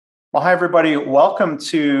Well, hi, everybody. Welcome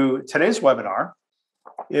to today's webinar.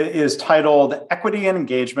 It is titled Equity and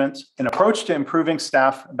Engagement, an Approach to Improving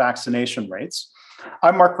Staff Vaccination Rates.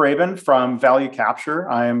 I'm Mark Graben from Value Capture.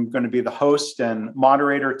 I'm going to be the host and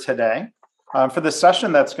moderator today for this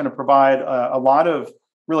session that's going to provide a lot of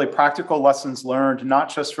really practical lessons learned, not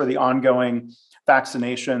just for the ongoing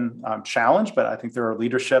vaccination challenge, but I think there are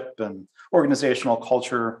leadership and organizational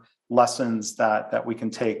culture lessons that we can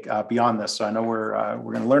take beyond this. So I know we're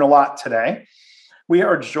going to learn a lot today. We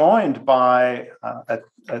are joined by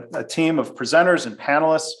a team of presenters and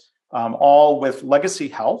panelists, all with Legacy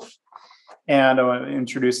Health. And I want to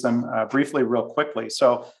introduce them briefly, real quickly.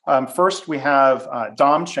 So first we have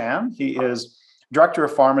Dom Chan. He is Director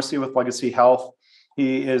of Pharmacy with Legacy Health.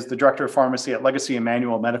 He is the Director of Pharmacy at Legacy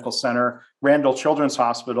Emmanuel Medical Center, Randall Children's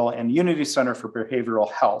Hospital, and Unity Center for Behavioral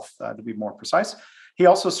Health, to be more precise. He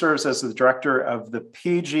also serves as the director of the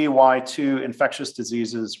PGY2 Infectious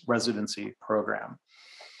Diseases Residency Program.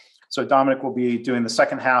 So Dominic will be doing the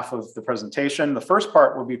second half of the presentation. The first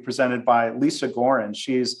part will be presented by Lisa Goren.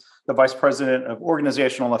 She's the Vice President of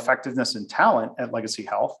Organizational Effectiveness and Talent at Legacy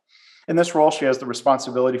Health. In this role, she has the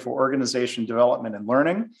responsibility for organization development and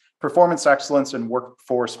learning, performance excellence, and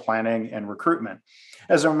workforce planning and recruitment.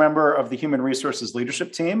 As a member of the Human Resources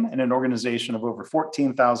Leadership Team in an organization of over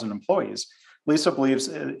 14,000 employees, Lisa believes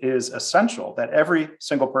it is essential that every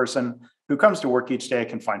single person who comes to work each day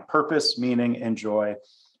can find purpose, meaning, and joy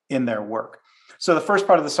in their work. So the first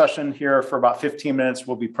part of the session here for about 15 minutes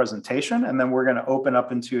will be presentation, and then we're going to open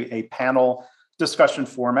up into a panel discussion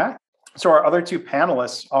format. So our other two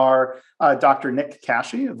panelists are Dr. Nick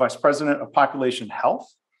Kashey, Vice President of Population Health,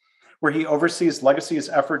 where he oversees Legacy's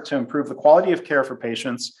effort to improve the quality of care for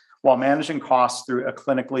patients while managing costs through a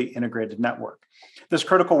clinically integrated network. This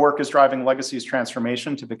critical work is driving Legacy's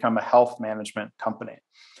transformation to become a health management company.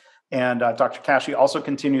 And Dr. Kashey also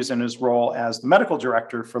continues in his role as the medical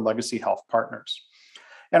director for Legacy Health Partners.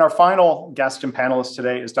 And our final guest and panelist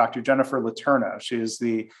today is Dr. Jennifer LeTourneau. She is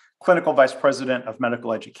the Clinical Vice President of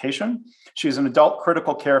Medical Education. She's an adult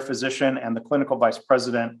critical care physician and the Clinical Vice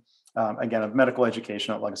President again, of medical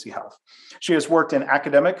education at Legacy Health. She has worked in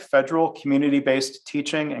academic, federal, community-based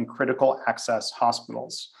teaching, and critical access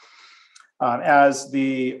hospitals. As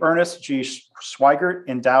the Ernest G. Swigert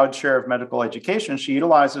Endowed Chair of Medical Education, she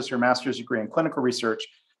utilizes her master's degree in clinical research,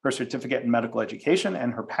 her certificate in medical education,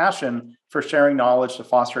 and her passion for sharing knowledge to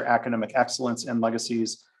foster academic excellence in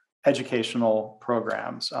Legacy's educational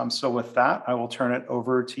programs. So with that, I will turn it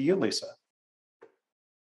over to you, Lisa.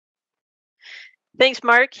 Thanks,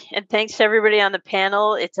 Mark, and thanks to everybody on the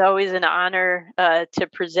panel. It's always an honor to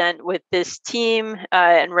present with this team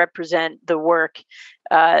and represent the work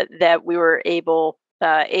that we were able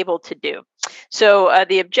to do. So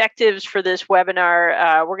the objectives for this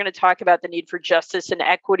webinar, we're going to talk about the need for justice and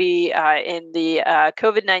equity in the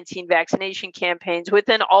COVID-19 vaccination campaigns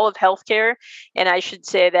within all of healthcare. And I should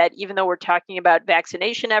say that even though we're talking about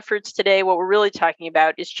vaccination efforts today, what we're really talking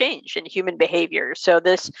about is change in human behavior. So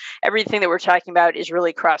everything that we're talking about is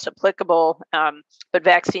really cross-applicable, but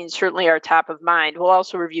vaccines certainly are top of mind. We'll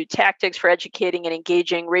also review tactics for educating and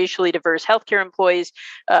engaging racially diverse healthcare employees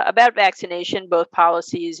about vaccination, both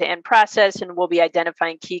policies and process, and we'll be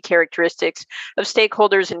identifying key characteristics of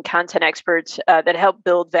stakeholders and content experts that help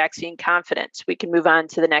build vaccine confidence. We can move on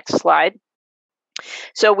to the next slide.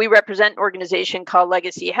 So we represent an organization called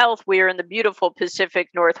Legacy Health. We are in the beautiful Pacific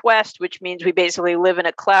Northwest, which means we basically live in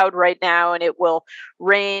a cloud right now, and it will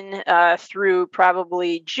rain through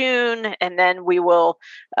probably June, and then we will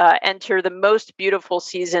enter the most beautiful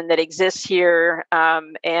season that exists here.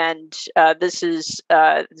 This is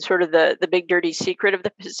sort of the big dirty secret of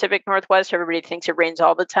the Pacific Northwest. Everybody thinks it rains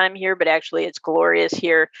all the time here, but actually it's glorious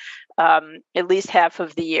here at least half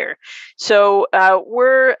of the year. So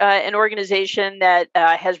we're an organization that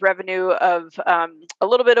has revenue of a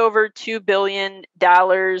little bit over $2 billion.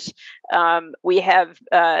 We have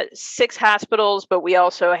 6 hospitals, but we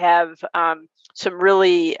also have some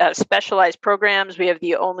really specialized programs. We have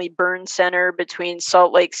the only burn center between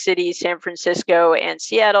Salt Lake City, San Francisco, and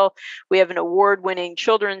Seattle. We have an award-winning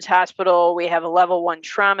children's hospital. We have a level 1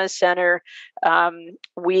 trauma center.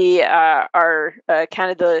 We are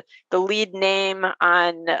kind of the lead name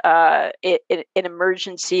on an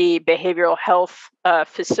emergency behavioral health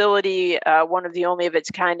facility, one of the only of its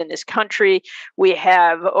kind in this country. We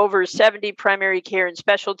have over 70 primary care and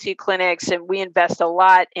specialty clinics, and we invest a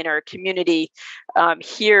lot in our community.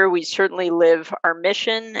 Here, we certainly live our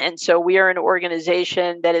mission, and so we are an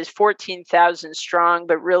organization that is 14,000 strong,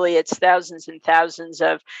 but really it's thousands and thousands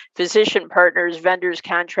of physician partners, vendors,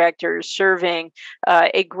 contractors serving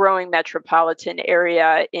a growing metropolitan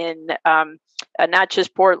area in not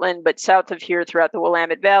just Portland, but south of here throughout the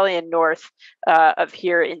Willamette Valley and north of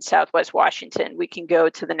here in Southwest Washington. We can go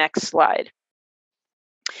to the next slide.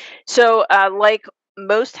 So like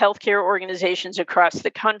most healthcare organizations across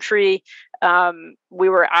the country, we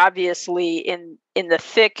were obviously in the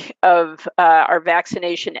thick of our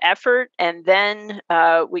vaccination effort, and then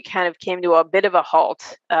we kind of came to a bit of a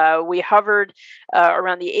halt. We hovered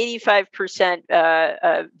around the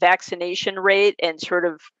 85% vaccination rate, and sort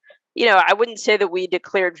of, I wouldn't say that we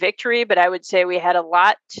declared victory, but I would say we had a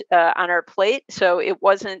lot on our plate. So it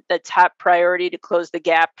wasn't the top priority to close the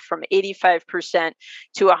gap from 85%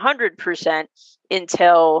 to 100%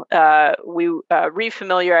 until we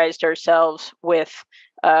refamiliarized ourselves with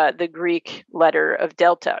the Greek letter of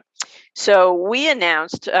Delta. So we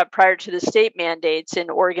announced prior to the state mandates in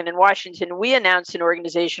Oregon and Washington, we announced an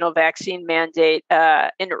organizational vaccine mandate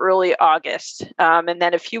in early August. And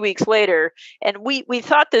then a few weeks later, and we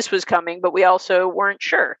thought this was coming, but we also weren't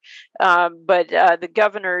sure. But the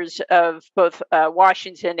governors of both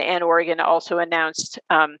Washington and Oregon also announced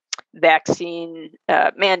vaccine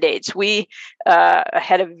mandates. We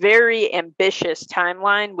had a very ambitious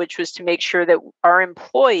timeline, which was to make sure that our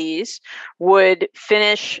employees would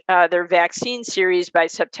finish their vaccine series by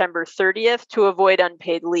September 30th to avoid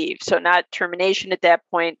unpaid leave. So not termination at that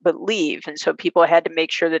point, but leave. And so people had to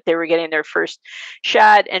make sure that they were getting their first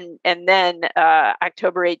shot. And then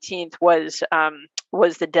October 18th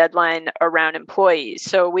was the deadline around employees.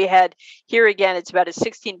 So we had here again, it's about a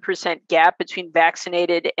 16% gap between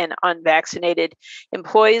vaccinated and unvaccinated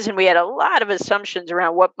employees. And we had a lot of assumptions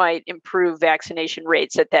around what might improve vaccination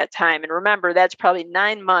rates at that time. And remember, that's probably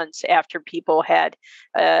 9 months after people had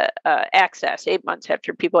access, 8 months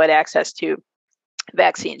after people had access to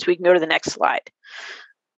vaccines. We can go to the next slide.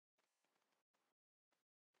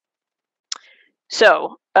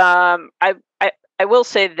 So I will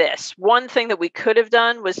say this. One thing that we could have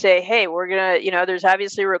done was say, hey, we're going to, there's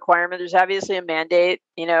obviously a requirement. There's obviously a mandate.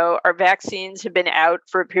 Our vaccines have been out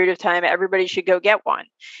for a period of time. Everybody should go get one.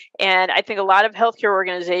 And I think a lot of healthcare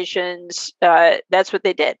organizations, that's what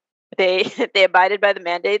they did. They abided by the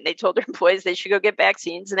mandate, and they told their employees they should go get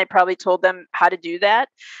vaccines, and they probably told them how to do that.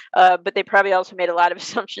 But they probably also made a lot of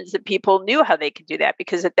assumptions that people knew how they could do that,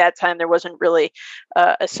 because at that time there wasn't really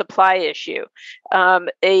a supply issue.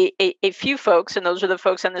 A few folks, and those are the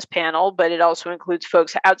folks on this panel, but it also includes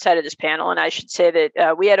folks outside of this panel. And I should say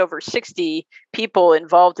that we had over 60 people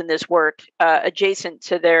involved in this work, adjacent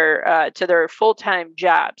to their full-time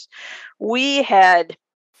jobs. We had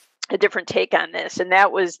a different take on this, and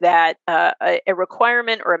that was that a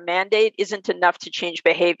requirement or a mandate isn't enough to change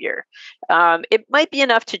behavior. It might be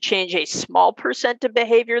enough to change a small percent of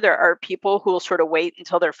behavior. There are people who will sort of wait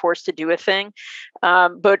until they're forced to do a thing.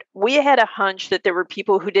 But we had a hunch that there were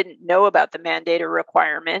people who didn't know about the mandate or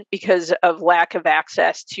requirement because of lack of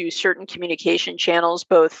access to certain communication channels,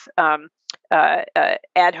 both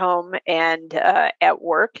at home and at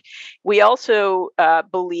work. We also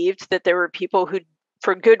believed that there were people who,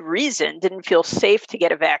 for good reason, didn't feel safe to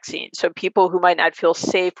get a vaccine. So people who might not feel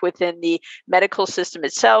safe within the medical system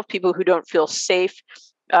itself, people who don't feel safe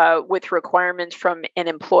with requirements from an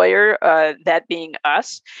employer, that being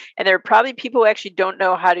us. And there are probably people who actually don't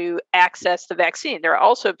know how to access the vaccine. There are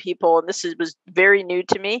also people, and this was very new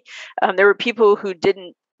to me, there were people who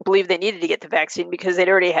didn't believe they needed to get the vaccine because they'd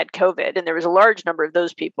already had COVID. And there was a large number of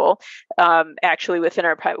those people actually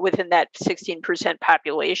within that 16%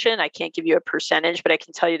 population. I can't give you a percentage, but I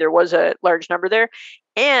can tell you there was a large number there.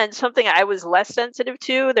 And something I was less sensitive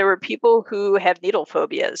to, there were people who have needle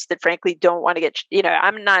phobias that frankly don't want to get,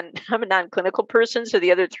 I'm a non-clinical person. So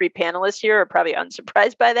the other three panelists here are probably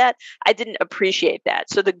unsurprised by that. I didn't appreciate that.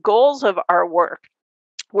 So the goals of our work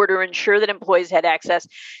were to ensure that employees had access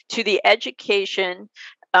to the educational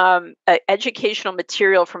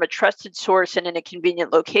material from a trusted source and in a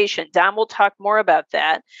convenient location. Dom will talk more about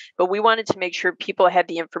that, but we wanted to make sure people had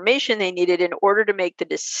the information they needed in order to make the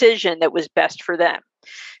decision that was best for them.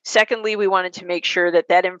 Secondly, we wanted to make sure that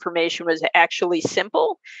that information was actually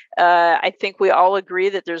simple. I think we all agree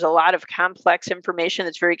that there's a lot of complex information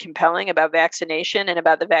that's very compelling about vaccination and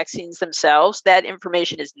about the vaccines themselves. That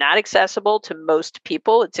information is not accessible to most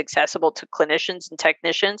people. It's accessible to clinicians and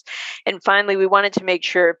technicians. And finally, we wanted to make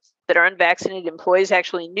sure that our unvaccinated employees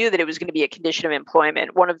actually knew that it was going to be a condition of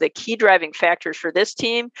employment. One of the key driving factors for this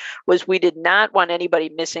team was we did not want anybody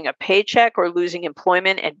missing a paycheck or losing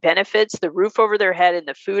employment and benefits, the roof over their head and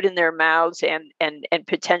the food in their mouths, and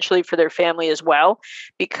potentially for their family as well,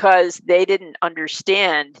 because they didn't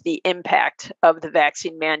understand the impact of the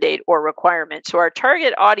vaccine mandate or requirement. So our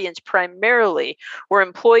target audience primarily were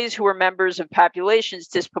employees who were members of populations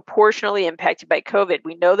disproportionately impacted by COVID.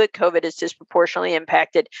 We know that COVID has disproportionately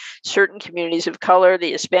impacted certain communities of color,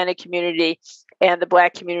 the Hispanic community, and the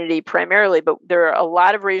Black community primarily, but there are a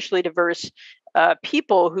lot of racially diverse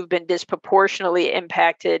people who've been disproportionately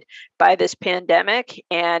impacted by this pandemic,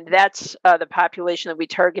 and that's the population that we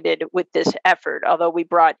targeted with this effort, although we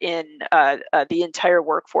brought in the entire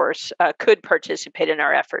workforce could participate in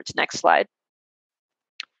our efforts. Next slide.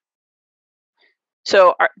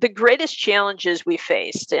 So the greatest challenges we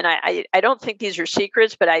faced, and I don't think these are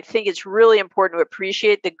secrets, but I think it's really important to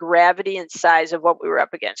appreciate the gravity and size of what we were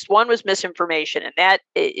up against. One was misinformation, and that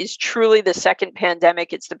is truly the second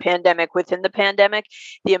pandemic. It's the pandemic within the pandemic.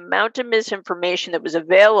 The amount of misinformation that was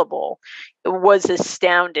available was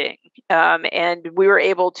astounding. And we were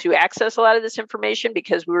able to access a lot of this information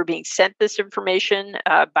because we were being sent this information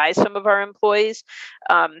by some of our employees.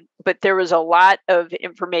 But there was a lot of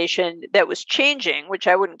information that was changing, which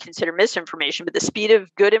I wouldn't consider misinformation, but the speed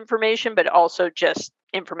of good information, but also just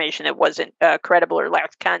information that wasn't credible or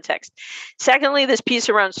lacked context. Secondly, this piece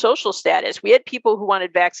around social status. We had people who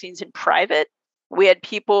wanted vaccines in private. We had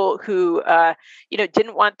people who,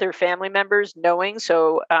 didn't want their family members knowing.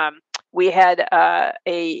 So we had an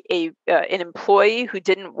employee who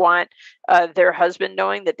didn't want their husband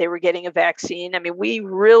knowing that they were getting a vaccine. I mean, we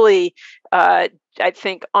really, I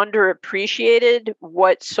think, underappreciated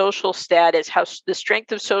what social status, how the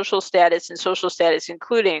strength of social status and social status,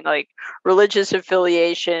 including like religious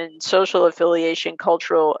affiliation, social affiliation,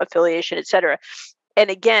 cultural affiliation, et cetera. And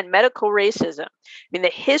again, medical racism. I mean, the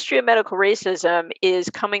history of medical racism is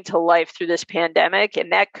coming to life through this pandemic,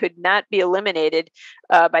 and that could not be eliminated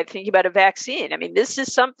by thinking about a vaccine. I mean, this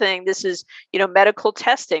is medical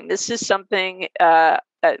testing. This is something,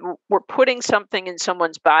 we're putting something in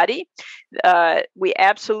someone's body. We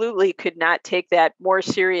absolutely could not take that more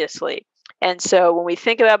seriously. And so when we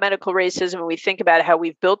think about medical racism, and we think about how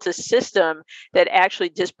we've built a system that actually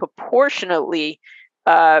disproportionately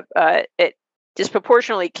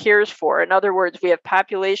cares for. In other words, we have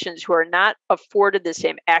populations who are not afforded the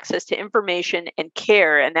same access to information and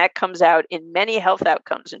care, and that comes out in many health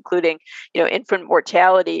outcomes, including, infant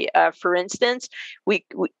mortality. For instance,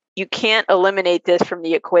 you can't eliminate this from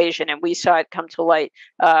the equation, and we saw it come to light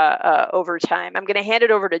over time. I'm going to hand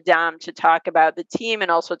it over to Dom to talk about the team and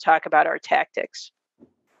also talk about our tactics.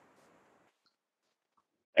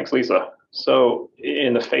 Thanks, Lisa. So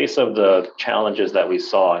in the face of the challenges that we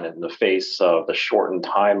saw and in the face of the shortened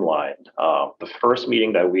timeline, the first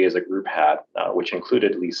meeting that we as a group had, which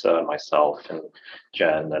included Lisa and myself and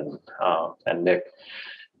Jen and Nick,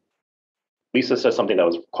 Lisa said something that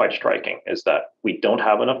was quite striking, is that we don't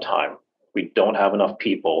have enough time, we don't have enough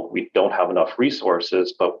people, we don't have enough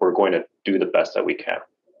resources, but we're going to do the best that we can.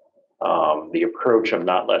 The approach of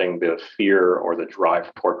not letting the fear or the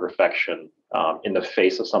drive toward perfection in the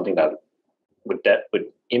face of something that would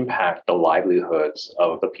impact the livelihoods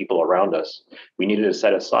of the people around us, we needed to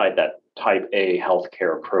set aside that type A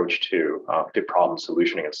healthcare approach to problem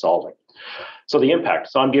solutioning and solving. So the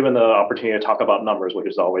impact. So I'm given the opportunity to talk about numbers, which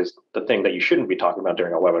is always the thing that you shouldn't be talking about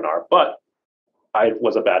during a webinar, but I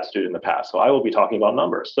was a bad student in the past, so I will be talking about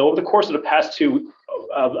numbers. So over the course of the past 2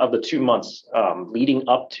 months leading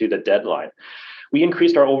up to the deadline, we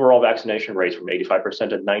increased our overall vaccination rates from 85%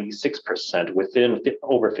 to 96% within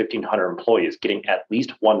over 1,500 employees getting at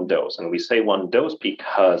least one dose. And we say one dose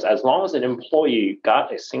because as long as an employee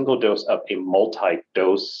got a single dose of a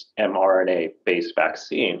multi-dose mRNA-based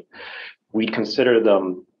vaccine, we'd consider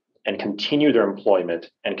them and continue their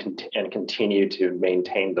employment and continue to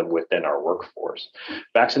maintain them within our workforce.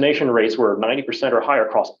 Vaccination rates were 90% or higher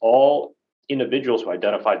across all individuals who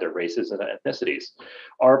identified their races and ethnicities.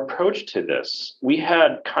 Our approach to this, we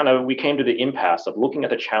came to the impasse of looking at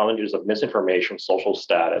the challenges of misinformation, social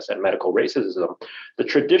status, and medical racism. The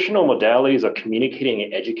traditional modalities of communicating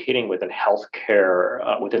and educating within the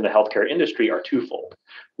healthcare industry are twofold.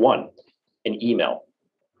 One, an email.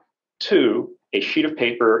 Two, a sheet of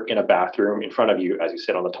paper in a bathroom in front of you as you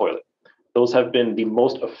sit on the toilet. Those have been deemed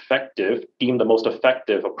the most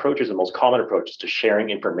effective approaches and most common approaches to sharing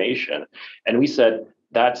information. And we said,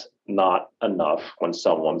 that's not enough when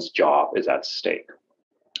someone's job is at stake.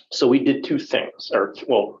 So we did two things,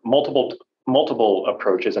 multiple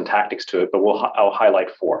approaches and tactics to it, but I'll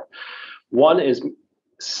highlight four. One is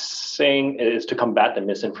saying is to combat the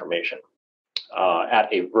misinformation at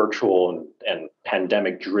a virtual and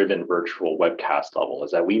pandemic-driven virtual webcast level.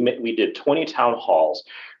 Is that we did 20 town halls,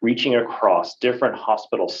 reaching across different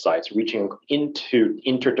hospital sites, reaching into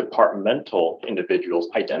interdepartmental individuals,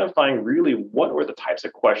 identifying really what were the types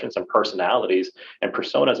of questions and personalities and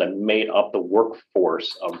personas that made up the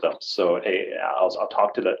workforce of them. So I'll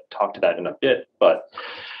talk to that in a bit, but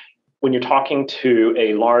when you're talking to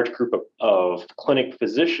a large group of clinic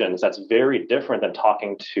physicians, that's very different than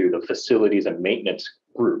talking to the facilities and maintenance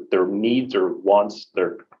group. Their needs or wants,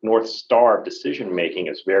 their North Star of decision making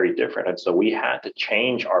is very different. And so we had to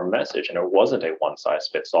change our message, and it wasn't a one size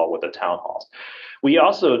fits all with the town halls. We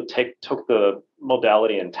also took the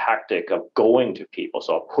modality and tactic of going to people,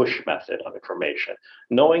 so a push method of information,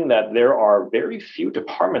 knowing that there are very few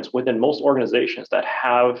departments within most organizations that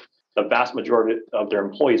have the vast majority of their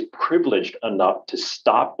employees privileged enough to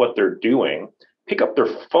stop what they're doing, pick up their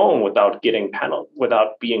phone without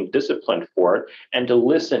being disciplined for it, and to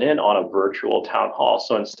listen in on a virtual town hall.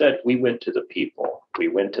 So instead, we went to the people. We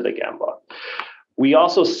went to the Gamba. We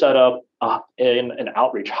also set up an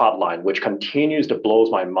outreach hotline, which continues to blow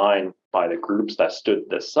my mind by the groups that stood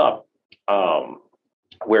this up,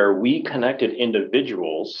 where we connected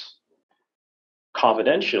individuals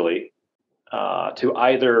confidentially to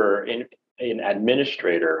either an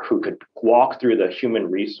administrator who could walk through the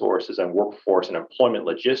human resources and workforce and employment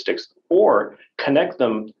logistics, or connect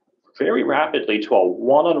them very rapidly to a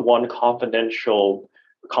one-on-one confidential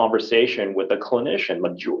conversation with a clinician,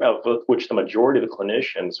 of which the majority of the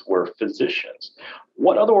clinicians were physicians.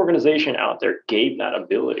 What other organization out there gave that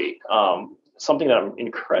ability? Something that I'm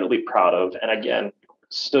incredibly proud of, and again,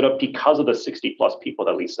 stood up because of the 60 plus people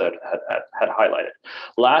that Lisa had highlighted.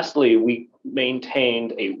 Lastly, we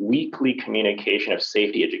maintained a weekly communication of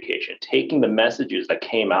safety education, taking the messages that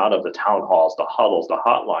came out of the town halls, the huddles, the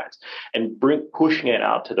hotlines, and pushing it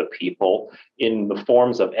out to the people in the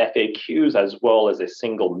forms of FAQs, as well as a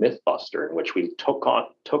single mythbuster, in which we took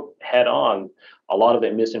head on a lot of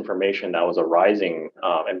the misinformation that was arising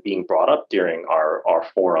and being brought up during our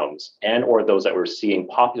forums, and or those that we're seeing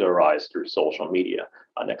popularized through social media.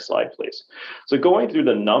 Next slide, please. So going through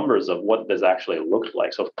the numbers of what this actually looked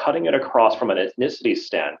like. So cutting it across from an ethnicity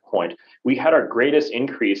standpoint, we had our greatest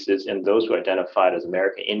increases in those who identified as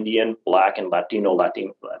American Indian, Black, and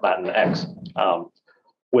Latinx,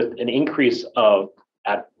 with an increase of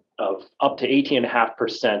up to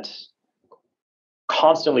 18.5%,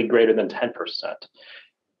 constantly greater than 10%.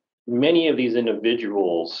 Many of these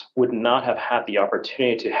individuals would not have had the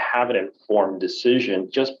opportunity to have an informed decision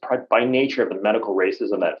just by nature of the medical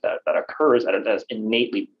racism that occurs, and that's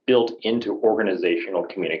innately built into organizational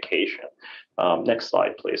communication. Next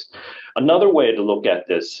slide, please. Another way to look at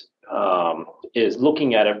this is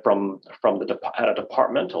looking at it at a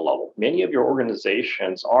departmental level. Many of your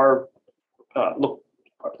organizations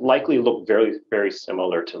likely look very, very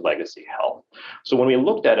similar to Legacy Health. So when we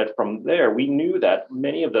looked at it from there, we knew that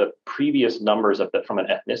many of the previous numbers from an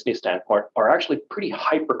ethnicity standpoint are actually pretty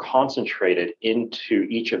hyper concentrated into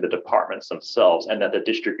each of the departments themselves, and that the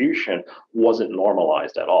distribution wasn't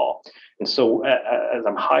normalized at all. And so as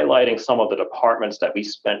I'm highlighting some of the departments that we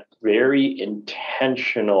spent very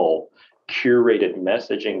intentional curated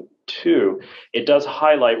messaging to, it does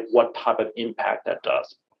highlight what type of impact that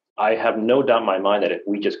does. I have no doubt in my mind that if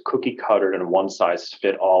we just cookie cuttered and one size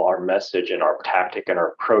fit all our message and our tactic and our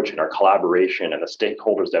approach and our collaboration and the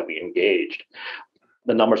stakeholders that we engaged,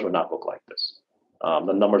 the numbers would not look like this.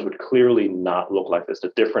 The numbers would clearly not look like this.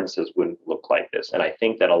 The differences wouldn't look like this. And I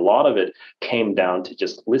think that a lot of it came down to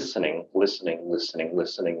just listening,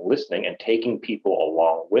 and taking people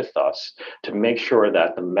along with us to make sure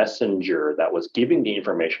that the messenger that was giving the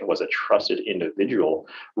information was a trusted individual,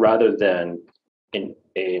 rather than in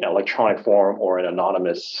an electronic form or an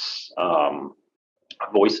anonymous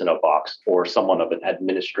voice in a box or someone of an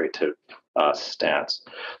administrative stance.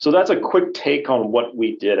 So that's a quick take on what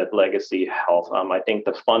we did at Legacy Health. I think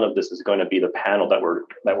the fun of this is going to be the panel that we're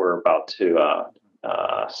about to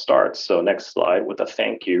start. So next slide, with a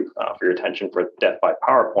thank you for your attention for Death by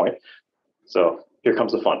PowerPoint. So here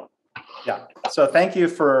comes the fun. Yeah. So thank you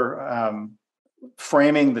for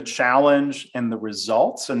framing the challenge and the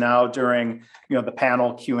results. And now during the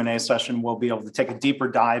panel Q&A session, we'll be able to take a deeper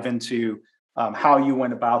dive into how you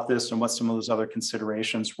went about this and what some of those other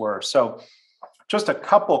considerations were. So just a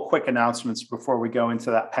couple quick announcements before we go into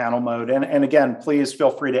that panel mode. And again, please feel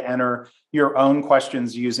free to enter your own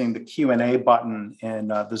questions using the Q&A button in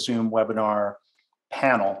the Zoom webinar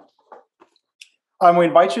panel. We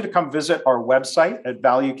invite you to come visit our website at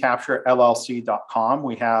valuecapturellc.com.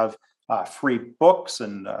 We have free books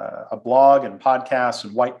and a blog and podcasts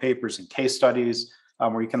and white papers and case studies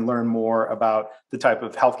where you can learn more about the type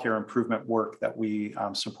of healthcare improvement work that we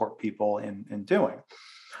support people in doing.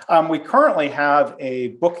 We currently have a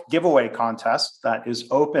book giveaway contest that is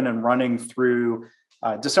open and running through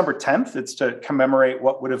December 10th. It's to commemorate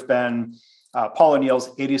what would have been Paul O'Neill's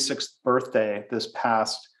 86th birthday this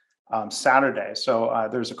past Saturday. So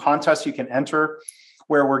there's a contest you can enter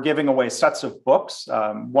where we're giving away sets of books.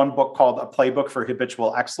 One book called A Playbook for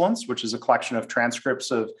Habitual Excellence, which is a collection of transcripts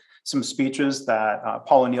of some speeches that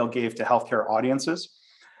Paul O'Neill gave to healthcare audiences.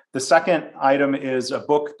 The second item is a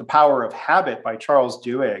book, The Power of Habit by Charles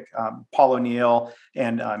Duhigg. Paul O'Neill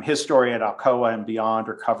and his story at Alcoa and beyond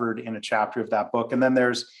are covered in a chapter of that book. And then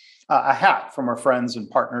there's a hat from our friends and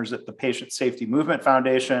partners at the Patient Safety Movement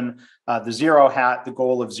Foundation, the Zero Hat, the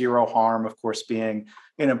goal of zero harm, of course, being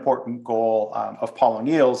an important goal of Paul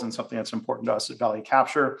O'Neill's and something that's important to us at Value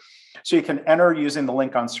Capture. So you can enter using the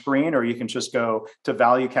link on screen, or you can just go to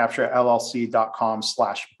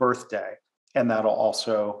valuecapturellc.com/birthday, and that'll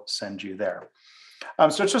also send you there.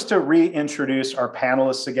 So just to reintroduce our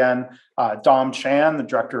panelists again, Dom Chan, the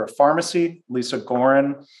Director of Pharmacy, Lisa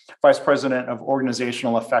Goren, Vice President of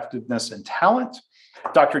Organizational Effectiveness and Talent,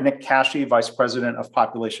 Dr. Nick Kashey, Vice President of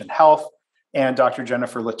Population Health, and Dr.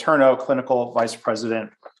 Jennifer LeTourneau, Clinical Vice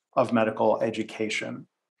President of Medical Education.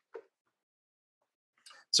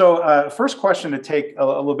 So first question to take a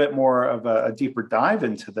little bit more of a deeper dive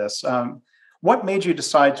into this. What made you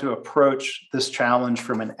decide to approach this challenge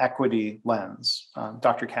from an equity lens?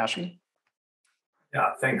 Dr. Kashey?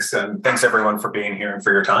 Yeah, thanks. And thanks everyone for being here and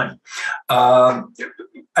for your time. I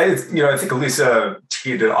think Lisa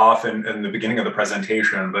teed it off in the beginning of the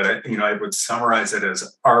presentation, but I would summarize it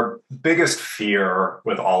as our biggest fear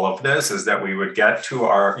with all of this is that we would get to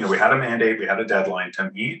we had a mandate, we had a deadline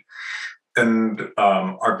to meet. And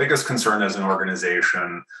our biggest concern as an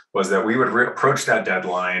organization was that we would approach that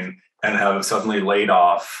deadline and have suddenly laid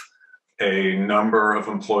off a number of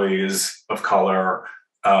employees of color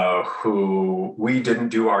who we didn't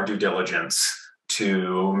do our due diligence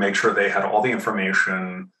to make sure they had all the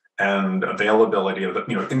information and availability of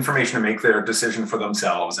information to make their decision for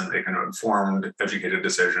themselves and make an informed, educated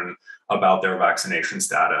decision about their vaccination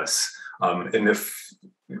status. And if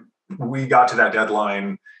we got to that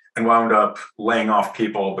deadline and wound up laying off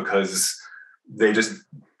people because they just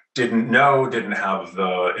didn't have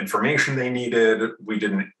the information they needed, we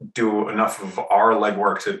didn't do enough of our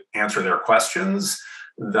legwork to answer their questions,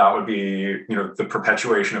 that would be, the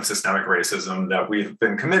perpetuation of systemic racism that we've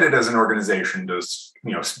been committed as an organization to,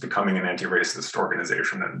 becoming an anti-racist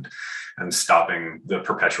organization and stopping the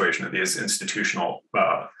perpetuation of these institutional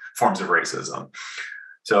forms of racism.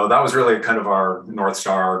 So that was really kind of our North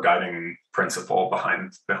Star guiding principle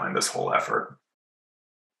behind this whole effort.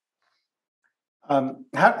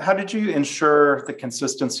 How did you ensure the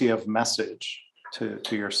consistency of message to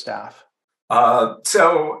your staff?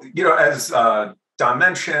 So, as Don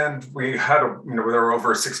mentioned, we had, there were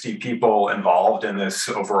over 60 people involved in this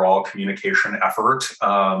overall communication effort.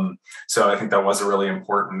 So I think that was a really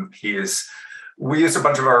important piece. We used a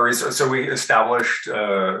bunch of our resources. So we established, we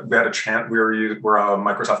had a channel, we're a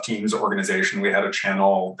Microsoft Teams organization. We had a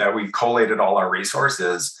channel that we collated all our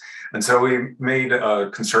resources. And so we made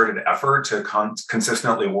a concerted effort to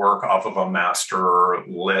consistently work off of a master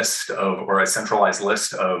list or a centralized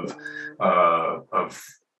list of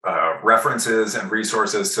references and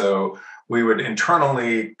resources. So we would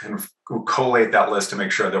internally kind of collate that list to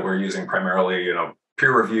make sure that we're using primarily,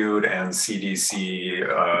 peer-reviewed and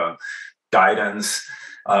CDC guidance.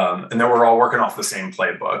 And then we're all working off the same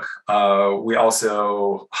playbook. We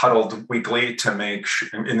also huddled weekly to make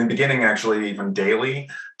sure, in the beginning, actually even daily,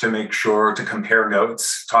 to make sure to compare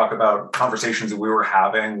notes, talk about conversations that we were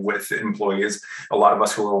having with employees. A lot of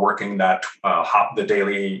us who were working that the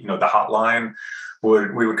daily, the hotline,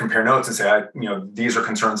 we would compare notes and say, these are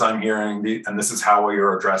concerns I'm hearing, and this is how we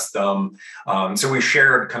address them. So we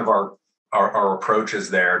shared kind of our approaches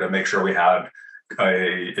there to make sure we had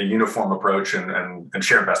a uniform approach and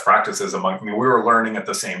shared best practices among. We were learning at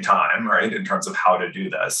the same time, right, in terms of how to do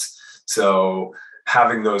this. So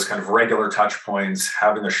having those kind of regular touch points,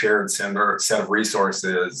 having a shared set of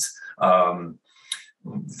resources,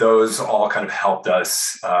 those all kind of helped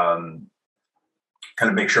us kind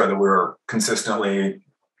of make sure that we were consistently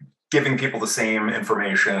giving people the same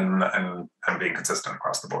information and being consistent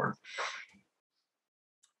across the board.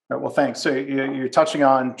 All right, well, thanks. So you're touching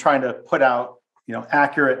on trying to put out,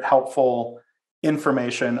 accurate, helpful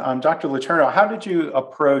information. Dr. LeTourneau, how did you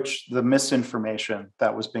approach the misinformation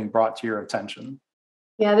that was being brought to your attention?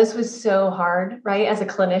 Yeah, this was so hard, right? As a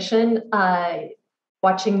clinician,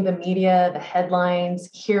 watching the media, the headlines,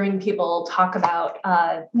 hearing people talk about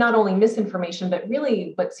not only misinformation, but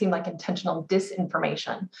really what seemed like intentional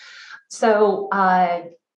disinformation. So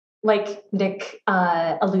like Nick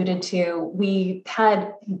alluded to, we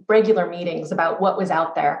had regular meetings about what was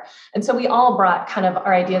out there. And so we all brought kind of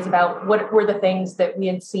our ideas about what were the things that we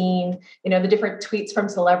had seen, the different tweets from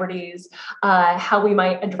celebrities, how we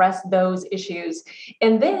might address those issues.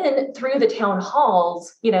 And then through the town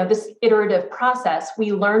halls, this iterative process,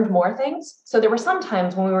 we learned more things. So there were some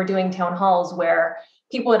times when we were doing town halls where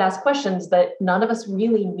people would ask questions that none of us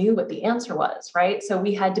really knew what the answer was, right? So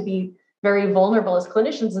we had to be very vulnerable as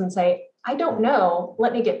clinicians and say, I don't know,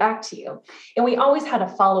 let me get back to you. And we always had a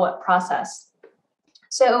follow-up process.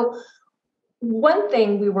 So one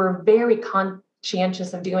thing we were very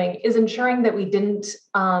conscientious of doing is ensuring that we didn't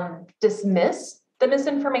dismiss the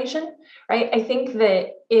misinformation, right? I think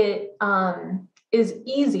that it is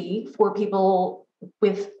easy for people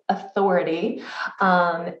with authority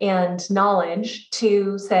and knowledge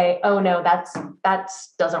to say, oh no,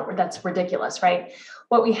 that's ridiculous, right?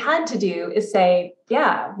 What we had to do is say,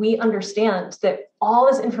 yeah, we understand that all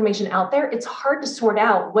this information out there, it's hard to sort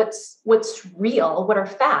out what's real, what are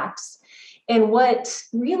facts, and what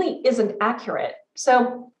really isn't accurate.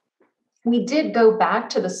 So we did go back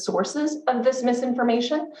to the sources of this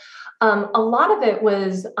misinformation. A lot of it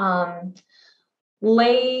was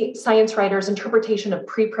lay science writers' interpretation of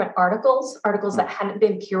preprint articles that hadn't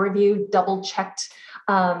been peer-reviewed, double-checked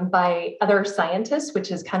by other scientists,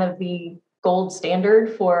 which is kind of the gold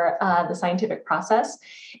standard for the scientific process.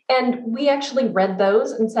 And we actually read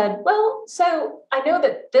those and said, well, so I know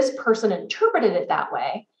that this person interpreted it that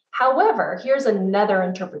way. However, here's another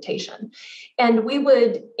interpretation. And we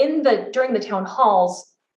would, during the town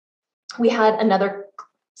halls, we had another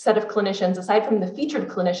set of clinicians, aside from the featured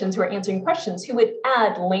clinicians who are answering questions, who would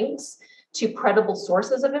add links to credible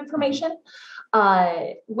sources of information,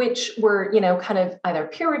 which were, kind of either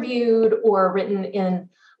peer-reviewed or written in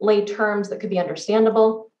lay terms that could be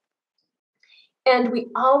understandable. And we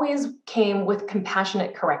always came with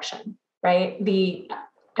compassionate correction, right? The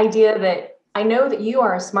idea that I know that you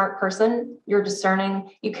are a smart person, you're discerning,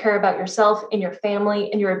 you care about yourself and your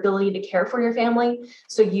family and your ability to care for your family.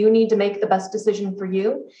 So you need to make the best decision for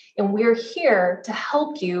you. And we're here to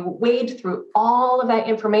help you wade through all of that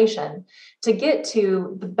information to get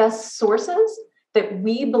to the best sources that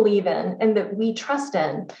we believe in and that we trust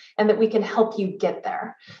in, and that we can help you get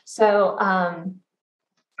there. So,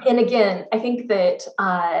 and again, I think that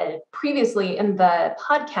previously in the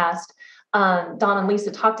podcast, Don and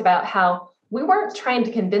Lisa talked about how we weren't trying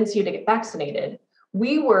to convince you to get vaccinated.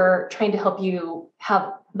 We were trying to help you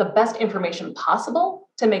have the best information possible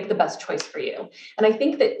to make the best choice for you. And I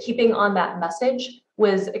think that keeping on that message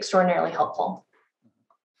was extraordinarily helpful.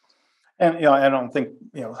 And I don't think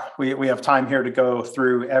we have time here to go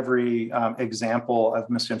through every example of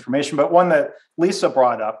misinformation, but one that Lisa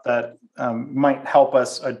brought up that might help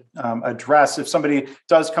us address if somebody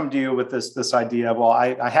does come to you with this idea of, well,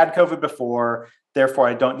 I had COVID before, therefore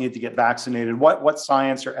I don't need to get vaccinated. What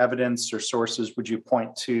science or evidence or sources would you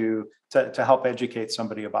point to help educate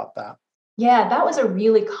somebody about that? Yeah, that was a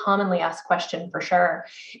really commonly asked question for sure.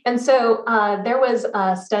 And so there was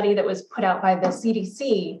a study that was put out by the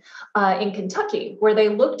CDC in Kentucky where they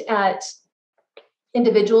looked at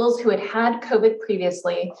individuals who had COVID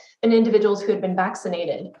previously and individuals who had been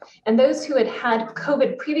vaccinated. And those who had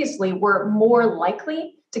COVID previously were more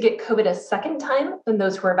likely to get COVID a second time than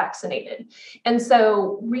those who were vaccinated. And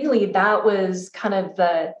so really that was kind of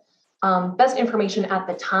the best information at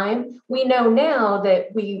the time. We know now that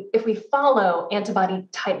if we follow antibody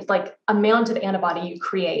types, like amount of antibody you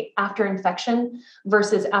create after infection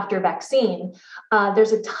versus after vaccine,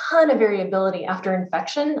 there's a ton of variability after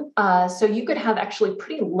infection. So you could have actually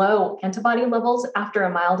pretty low antibody levels after a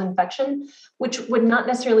mild infection, which would not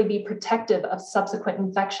necessarily be protective of subsequent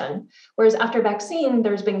infection. Whereas after vaccine,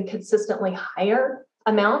 there's been consistently higher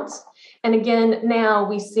amounts. And again, now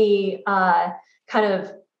we see kind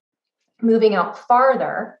of moving out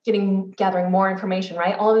farther, gathering more information,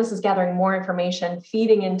 right? All of this is gathering more information,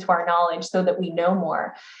 feeding into our knowledge so that we know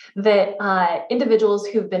more, that individuals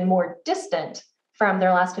who've been more distant from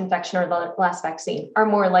their last infection or the last vaccine are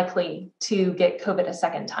more likely to get COVID a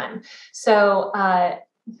second time. So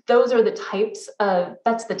those are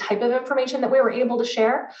that's the type of information that we were able to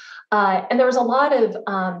share. And there was a lot of,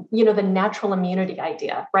 the natural immunity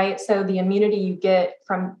idea, right? So the immunity you get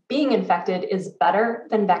from being infected is better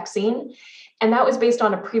than vaccine. And that was based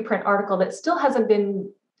on a preprint article that still hasn't been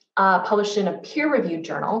published in a peer-reviewed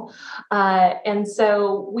journal. And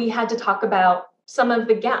so we had to talk about some of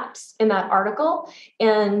the gaps in that article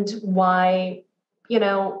and why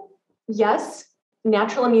yes,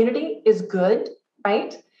 natural immunity is good,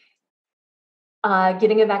 right?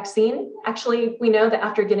 Getting a vaccine, actually, we know that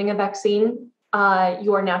after getting a vaccine,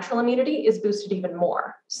 your natural immunity is boosted even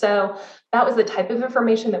more. So that was the type of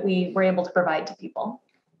information that we were able to provide to people.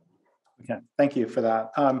 Okay, thank you for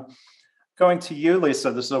that. Going to you, Lisa,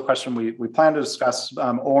 this is a question we plan to discuss.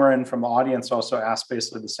 Oren from the audience also asked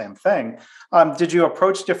basically the same thing. Did you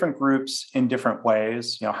approach different groups in different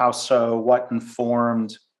ways? How so? What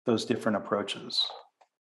informed those different approaches?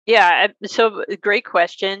 Yeah, so great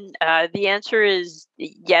question. The answer is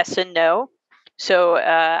yes and no. So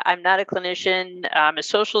I'm not a clinician. I'm a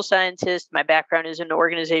social scientist. My background is in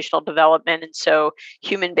organizational development. And so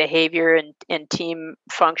human behavior and team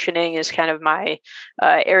functioning is kind of my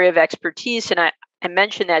area of expertise. And I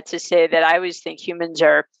mention that to say that I always think humans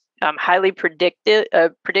are highly predictive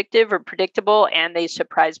or predictable, and they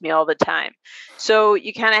surprise me all the time. So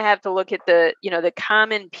you kind of have to look at the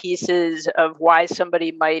common pieces of why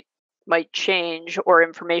somebody might change or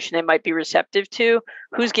information they might be receptive to.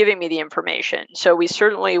 Who's giving me the information? So we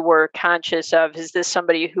certainly were conscious of, is this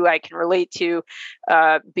somebody who I can relate to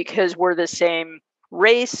because we're the same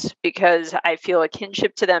race, because I feel a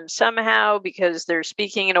kinship to them somehow, because they're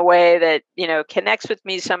speaking in a way that connects with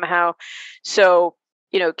me somehow. So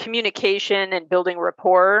communication and building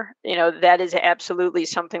rapport, that is absolutely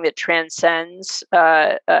something that transcends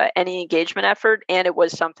any engagement effort. And it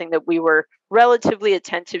was something that we were relatively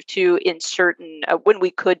attentive to in certain, when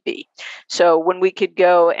we could be. So when we could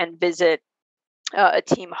go and visit a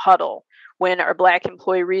team huddle, when our Black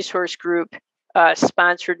Employee Resource Group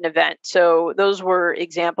sponsored an event. So those were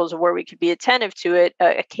examples of where we could be attentive to it.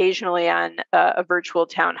 Occasionally on a virtual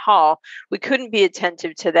town hall, we couldn't be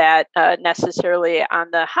attentive to that necessarily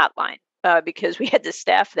on the hotline because we had to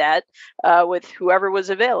staff that with whoever was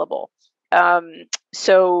available.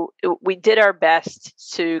 So we did our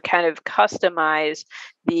best to kind of customize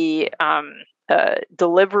the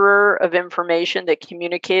deliverer of information, the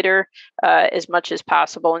communicator, as much as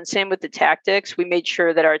possible. And same with the tactics. We made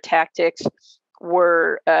sure that our tactics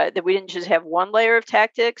were that we didn't just have one layer of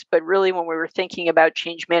tactics, but really when we were thinking about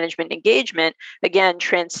change management engagement, again,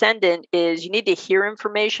 transcendent is you need to hear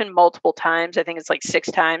information multiple times. I think it's like 6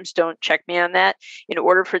 times. Don't check me on that, in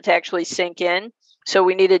order for it to actually sink in. So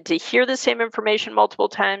we needed to hear the same information multiple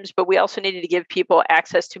times, but we also needed to give people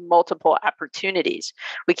access to multiple opportunities.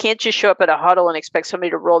 We can't just show up at a huddle and expect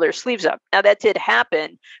somebody to roll their sleeves up. Now that did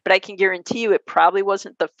happen, but I can guarantee you it probably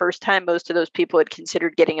wasn't the first time most of those people had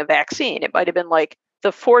considered getting a vaccine. It might have been like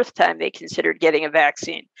the 4th time they considered getting a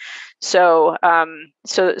vaccine. So,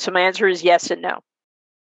 so my answer is yes and no.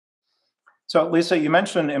 So, Lisa, you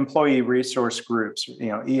mentioned employee resource groups,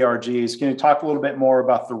 ERGs. Can you talk a little bit more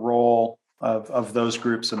about the role of those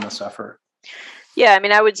groups in this effort? Yeah, I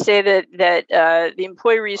mean, I would say that the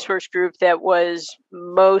employee resource group that was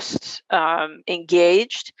most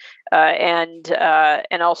engaged and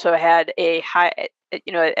also had a high,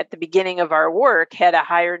 at the beginning of our work, had a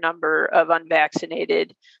higher number of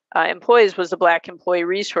unvaccinated employees was the Black Employee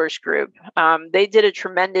Resource Group. They did a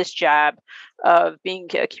tremendous job of being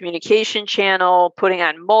a communication channel, putting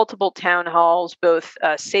on multiple town halls, both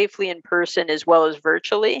safely in person as well as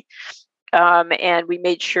virtually. And we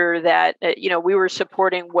made sure that, we were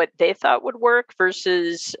supporting what they thought would work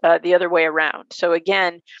versus the other way around. So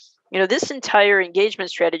again, this entire engagement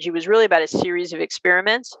strategy was really about a series of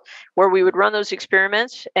experiments where we would run those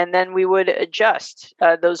experiments and then we would adjust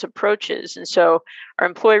those approaches. And so our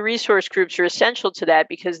employee resource groups are essential to that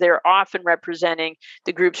because they're often representing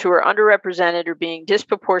the groups who are underrepresented or being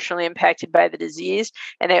disproportionately impacted by the disease.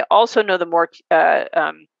 And they also know the more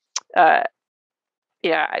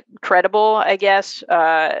credible, I guess,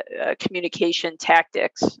 communication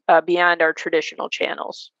tactics beyond our traditional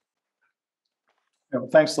channels.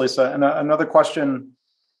 Thanks, Lisa. And another question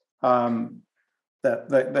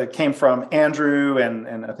that came from Andrew,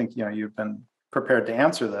 and I think you've been prepared to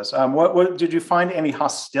answer this. What did you find any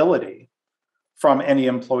hostility from any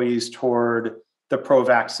employees toward the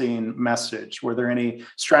pro-vaccine message? Were there any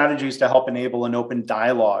strategies to help enable an open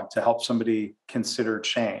dialogue to help somebody consider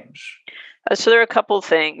change? So there are a couple of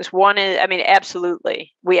things. One is,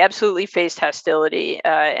 absolutely, we absolutely faced hostility,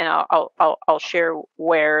 and I'll share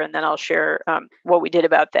where, and then I'll share what we did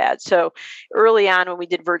about that. So early on, when we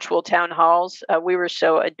did virtual town halls, we were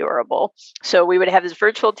so adorable. So we would have this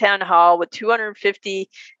virtual town hall with 250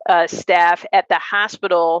 staff at the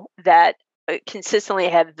hospital that consistently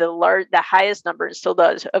had the highest number, and still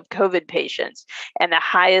does, of COVID patients, and the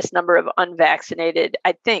highest number of unvaccinated,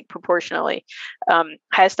 I think proportionally,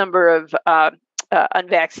 highest number of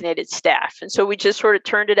unvaccinated staff. And so we just sort of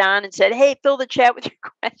turned it on and said, hey, fill the chat with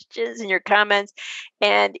your questions and your comments.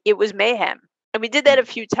 And it was mayhem. And we did that a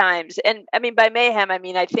few times. And I mean, by mayhem, I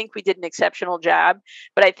mean, I think we did an exceptional job,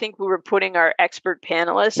 but I think we were putting our expert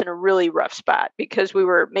panelists in a really rough spot because we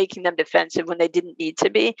were making them defensive when they didn't need to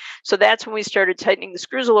be. So that's when we started tightening the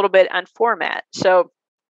screws a little bit on format. So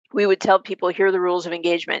we would tell people, here are the rules of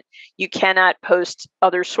engagement. You cannot post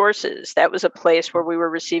other sources. That was a place where we were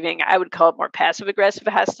receiving, I would call it more passive aggressive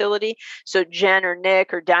hostility. So Jen or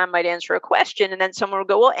Nick or Dom might answer a question and then someone would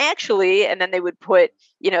go, well, actually, and then they would put,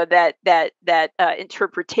 that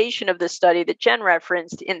interpretation of the study that Jen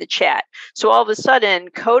referenced in the chat. So all of a sudden,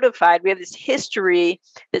 codified, we have this history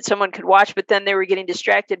that someone could watch, but then they were getting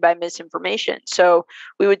distracted by misinformation. So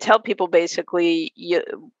we would tell people basically,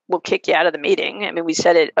 we'll kick you out of the meeting. I mean, we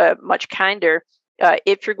said it much kinder.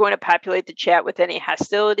 If you're going to populate the chat with any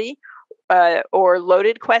hostility or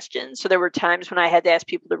loaded questions. So there were times when I had to ask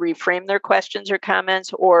people to reframe their questions or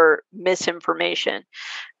comments or misinformation.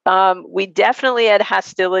 We definitely had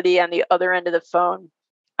hostility on the other end of the phone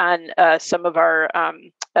on some of our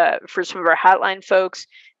for some of our hotline folks,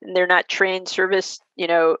 and they're not trained service,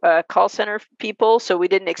 call center people. So we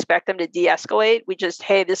didn't expect them to de-escalate. We just,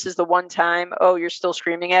 hey, this is the one time. Oh, you're still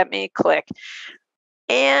screaming at me. Click.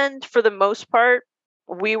 And for the most part,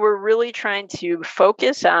 we were really trying to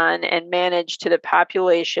focus on and manage to the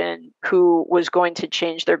population who was going to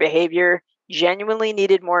change their behavior, genuinely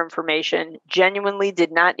needed more information, genuinely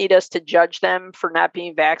did not need us to judge them for not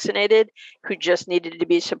being vaccinated, who just needed to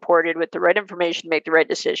be supported with the right information to make the right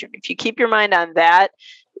decision. If you keep your mind on that,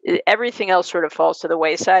 everything else sort of falls to the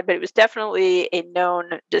wayside, but it was definitely a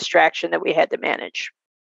known distraction that we had to manage.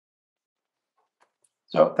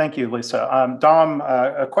 So thank you, Lisa. Dom,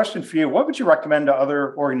 a question for you. What would you recommend to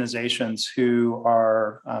other organizations who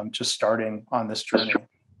are just starting on this journey?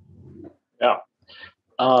 Yeah.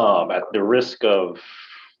 At the risk of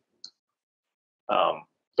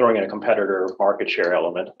throwing in a competitor market share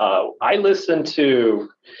element, I listened to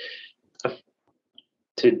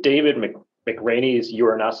David McRaney's You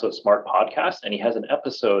Are Not So Smart podcast, and he has an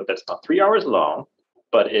episode that's not 3 hours long,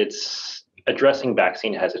 but it's addressing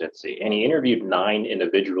vaccine hesitancy. And he interviewed 9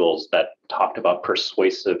 individuals that talked about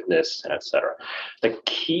persuasiveness and et cetera. The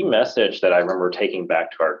key message that I remember taking back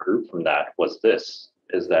to our group from that was this,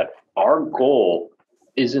 is that our goal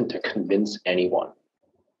isn't to convince anyone.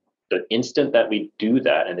 The instant that we do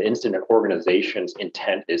that, and the instant an organization's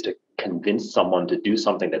intent is to convince someone to do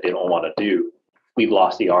something that they don't want to do, we've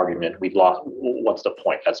lost the argument. We've lost, what's the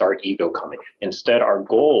point? That's our ego coming in. Instead, our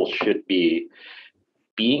goal should be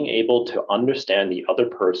being able to understand the other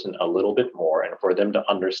person a little bit more and for them to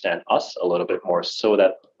understand us a little bit more so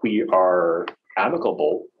that we are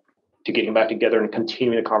amicable to getting back together and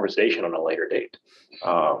continuing the conversation on a later date.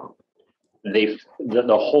 The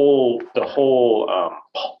whole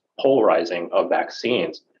polarizing of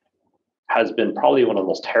vaccines has been probably one of the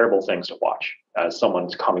most terrible things to watch as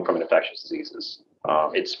someone's coming from infectious diseases.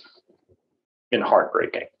 It's been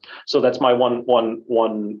heartbreaking. So that's my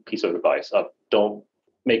one piece of advice of don't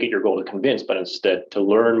make it your goal to convince, but instead to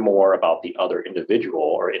learn more about the other individual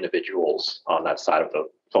or individuals on that side of the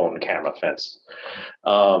phone camera fence.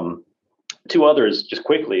 2 others, just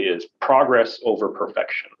quickly, is progress over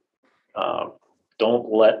perfection.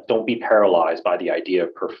 Don't be paralyzed by the idea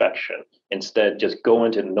of perfection. Instead, just go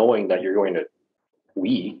into knowing that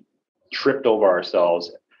we tripped over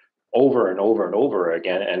ourselves over and over and over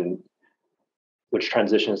again, and which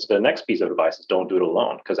transitions to the next piece of advice is don't do it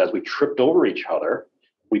alone. Because as we tripped over each other,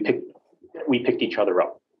 we picked each other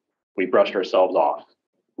up. We brushed ourselves off.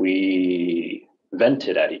 We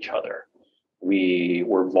vented at each other. We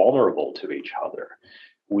were vulnerable to each other.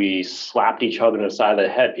 We slapped each other in the side of the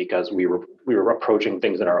head because we were approaching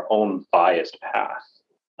things in our own biased path.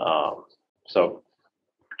 So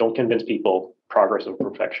don't convince people, progress of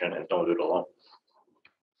perfection, and don't do it alone.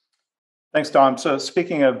 Thanks, Dom. So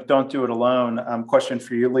speaking of don't do it alone, question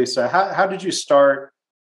for you, Lisa. How did you start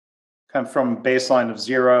kind of from baseline of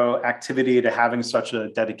 0 activity to having such a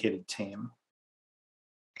dedicated team?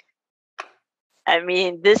 I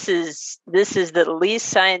mean, this is the least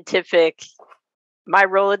scientific. My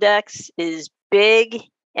Rolodex is big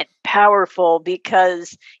and powerful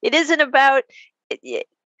because it isn't about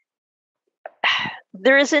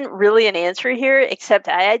there isn't really an answer here, except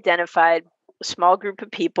I identified a small group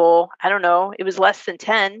of people. I don't know. It was less than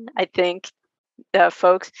 10, I think,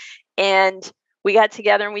 folks. And we got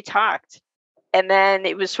together and we talked. And then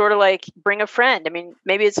it was sort of like, bring a friend. I mean,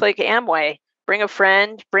 maybe it's like Amway. Bring a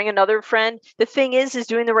friend, bring another friend. The thing is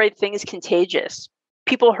doing the right thing is contagious.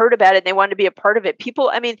 people heard about it and they wanted to be a part of it. People,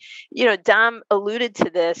 I mean, Dom alluded to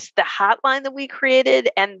this, the hotline that we created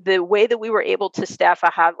and the way that we were able to staff a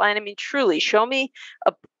hotline. I mean, truly, show me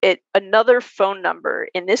another phone number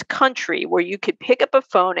in this country where you could pick up a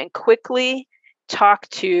phone and quickly talk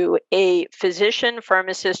to a physician,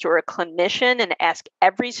 pharmacist, or a clinician and ask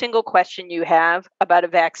every single question you have about a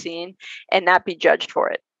vaccine and not be judged for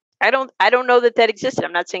it. I don't know that existed.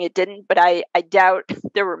 I'm not saying it didn't, but I doubt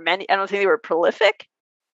there were many. I don't think they were prolific.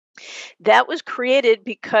 That was created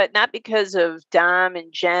not because of Dom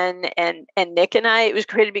and Jen and Nick and I. It was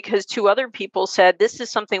created because two other people said this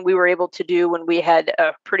is something we were able to do when we had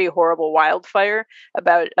a pretty horrible wildfire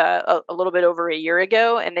about a little bit over a year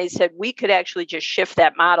ago. And they said we could actually just shift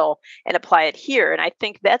that model and apply it here. And I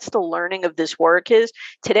think that's the learning of this work is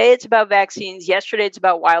today it's about vaccines. Yesterday it's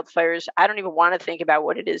about wildfires. I don't even want to think about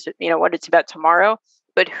what it is, what it's about tomorrow.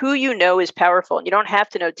 But who is powerful. And you don't have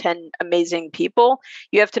to know 10 amazing people.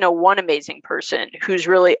 You have to know one amazing person who's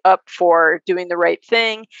really up for doing the right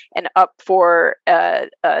thing and up for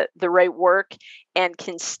the right work and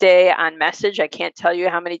can stay on message. I can't tell you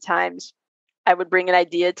how many times I would bring an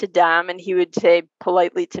idea to Dom and he would say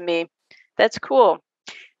politely to me, "That's cool."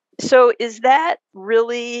 So is that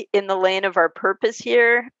really in the lane of our purpose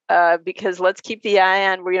here? Because let's keep the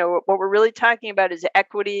eye on, what we're really talking about is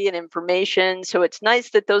equity and information. So it's nice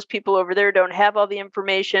that those people over there don't have all the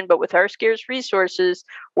information, but with our scarce resources,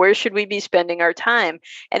 where should we be spending our time?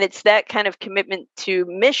 And it's that kind of commitment to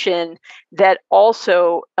mission that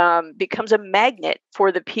also becomes a magnet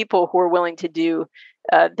for the people who are willing to do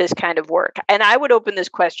this kind of work. And I would open this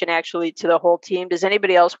question actually to the whole team. Does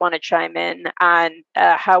anybody else want to chime in on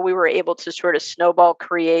how we were able to sort of snowball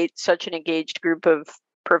create such an engaged group of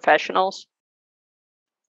professionals?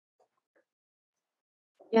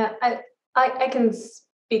 Yeah, I can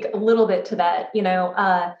speak a little bit to that.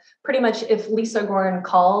 Pretty much if Lisa Goren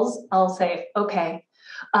calls, I'll say, okay.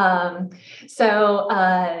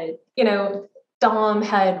 Dom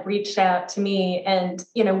had reached out to me and,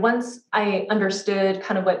 once I understood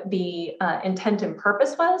kind of what the intent and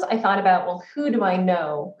purpose was, I thought about, well, who do I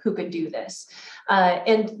know who could do this?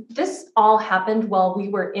 And this all happened while we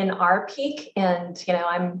were in our peak and,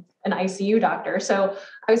 I'm an ICU doctor, so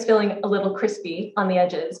I was feeling a little crispy on the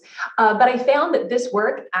edges. But I found that this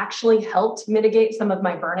work actually helped mitigate some of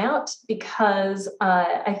my burnout because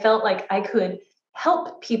I felt like I could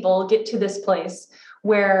help people get to this place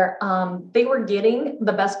where they were getting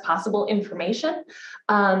the best possible information.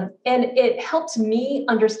 And it helped me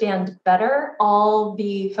understand better all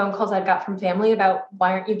the phone calls I've got from family about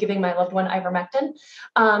why aren't you giving my loved one ivermectin?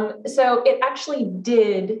 So it actually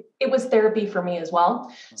it was therapy for me as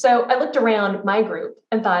well. So I looked around my group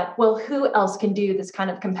and thought, well, who else can do this kind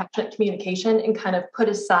of compassionate communication and kind of put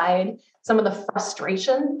aside some of the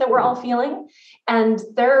frustration that we're all feeling? And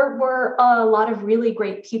there were a lot of really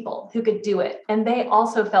great people who could do it. And they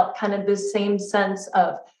also felt kind of this same sense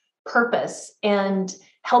of purpose and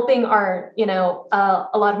helping our,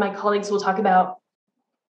 a lot of my colleagues will talk about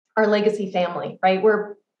our legacy family, right?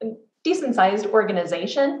 We're a decent sized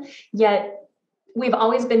organization, yet we've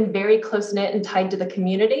always been very close knit and tied to the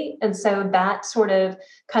community. And so that sort of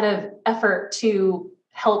kind of effort to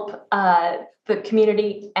help the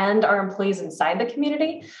community and our employees inside the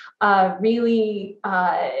community really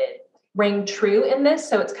rang true in this.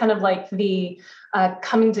 So it's kind of like the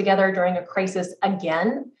coming together during a crisis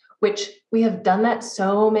again, which we have done that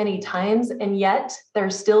so many times. And yet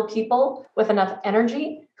there's still people with enough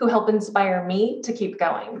energy who help inspire me to keep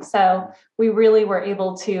going. So we really were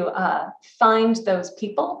able to find those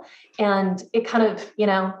people, and it kind of,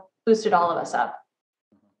 boosted all of us up.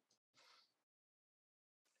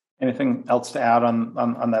 Anything else to add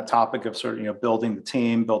on that topic of sort of, building the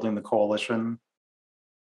team, building the coalition?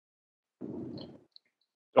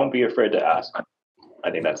 Don't be afraid to ask. I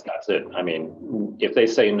think that's it. I mean, if they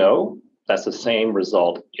say no, that's the same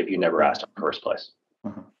result if you never asked in the first place.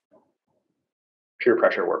 Mm-hmm. Peer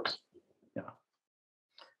pressure works. Yeah.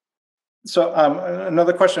 So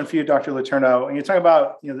another question for you, Dr. LeTourneau. When you talk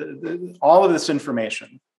about all of this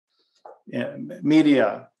information,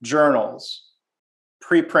 media, journals,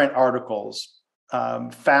 preprint articles,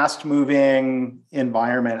 fast-moving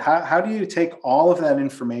environment, how do you take all of that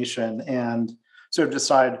information and sort of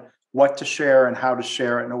decide what to share and how to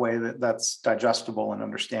share it in a way that's digestible and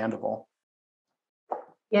understandable?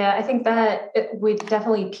 Yeah, I think that we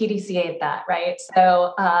definitely PDCA'd that, right?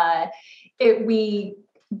 So we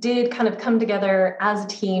did kind of come together as a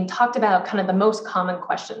team, talked about kind of the most common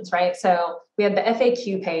questions, right? So we had the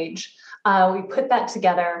FAQ page. We put that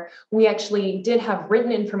together. We actually did have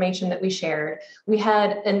written information that we shared. We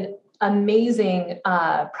had amazing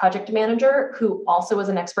project manager who also was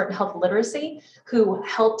an expert in health literacy, who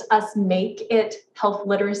helped us make it health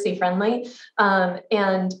literacy friendly.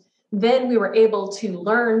 And then we were able to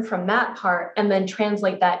learn from that part and then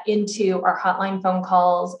translate that into our hotline phone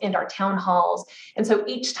calls and our town halls. And so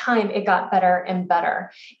each time it got better and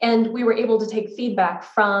better. And we were able to take feedback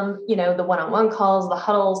from, the one-on-one calls, the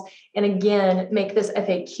huddles, and again, make this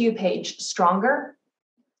FAQ page stronger.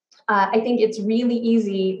 I think it's really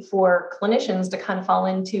easy for clinicians to kind of fall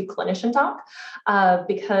into clinician talk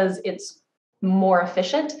because it's more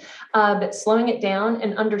efficient, but slowing it down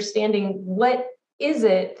and understanding what is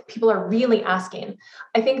it people are really asking.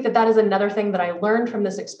 I think that is another thing that I learned from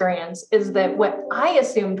this experience is that what I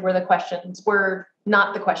assumed were the questions were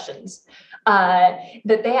not the questions, that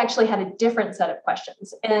they actually had a different set of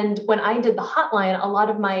questions. And when I did the hotline, a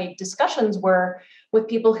lot of my discussions were with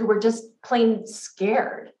people who were just plain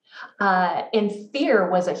scared. And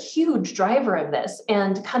fear was a huge driver of this,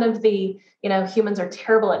 and kind of the, humans are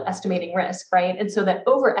terrible at estimating risk, right? And so that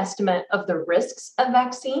overestimate of the risks of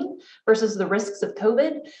vaccine versus the risks of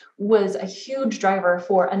COVID was a huge driver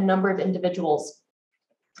for a number of individuals.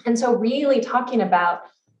 And so really talking about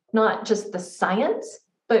not just the science,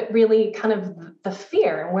 but really kind of the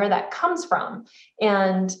fear and where that comes from,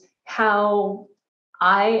 and how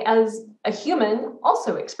I, as a human,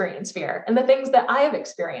 also experience fear and the things that I have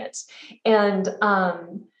experienced. And,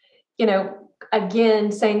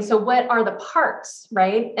 again, saying, so what are the parts,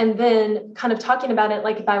 right? And then kind of talking about it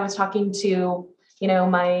like if I was talking to,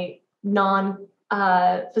 my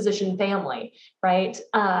non-physician family, right?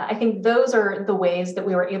 I think those are the ways that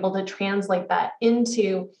we were able to translate that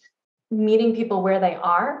into meeting people where they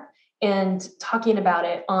are and talking about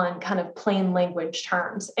it on kind of plain language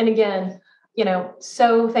terms. And again,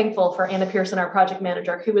 so thankful for Anna Pearson, our project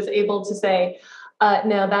manager, who was able to say,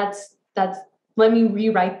 no, that's, let me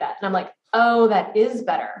rewrite that. And I'm like, oh, that is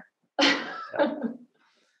better.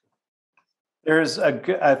 There's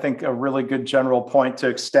I think a really good general point to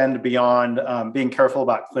extend beyond being careful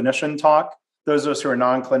about clinician talk. Those of us who are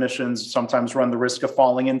non-clinicians sometimes run the risk of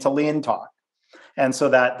falling into lean talk. And so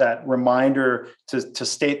that reminder to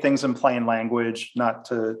state things in plain language, not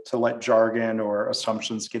to let jargon or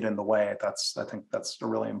assumptions get in the way. I think that's a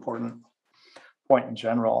really important point in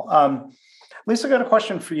general. Lisa, I got a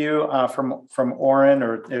question for you from Oren,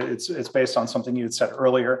 or it's based on something you had said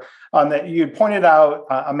earlier, that you had pointed out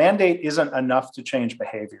a mandate isn't enough to change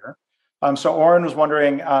behavior. So Oren was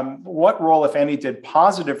wondering what role, if any, did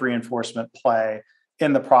positive reinforcement play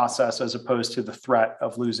in the process as opposed to the threat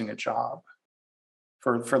of losing a job?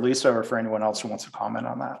 For Lisa or for anyone else who wants to comment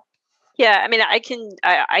on that. Yeah, I mean, I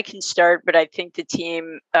can start, but I think the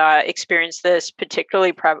team experienced this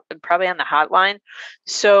particularly probably on the hotline.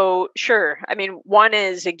 So sure, I mean, one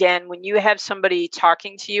is, again, when you have somebody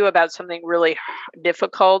talking to you about something really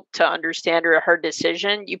difficult to understand or a hard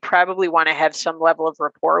decision, you probably want to have some level of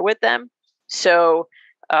rapport with them. So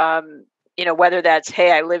whether that's,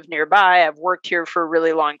 hey, I live nearby, I've worked here for a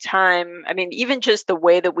really long time. I mean, even just the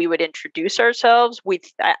way that we would introduce ourselves,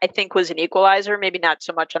 I think was an equalizer, maybe not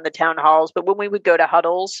so much on the town halls, but when we would go to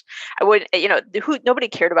huddles, I would, nobody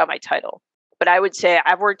cared about my title. But I would say,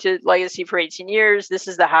 I've worked at Legacy for 18 years. This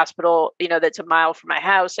is the hospital, that's a mile from my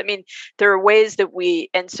house. I mean, there are ways that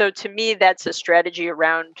and so to me, that's a strategy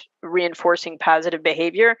around reinforcing positive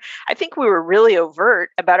behavior. I think we were really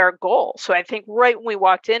overt about our goal. So I think right when we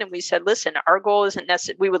walked in and we said, listen, our goal isn't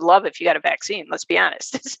necessarily, we would love if you got a vaccine, let's be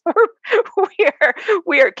honest.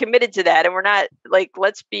 we are committed to that. And we're not like,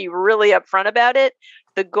 let's be really upfront about it.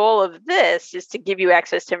 The goal of this is to give you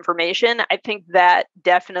access to information. I think that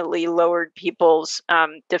definitely lowered people's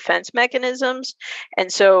defense mechanisms.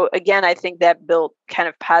 And so, again, I think that built kind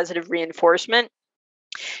of positive reinforcement.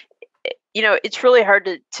 It's really hard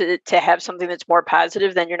to have something that's more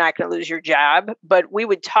positive than you're not going to lose your job. But we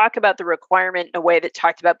would talk about the requirement in a way that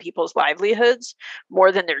talked about people's livelihoods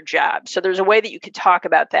more than their job. So there's a way that you could talk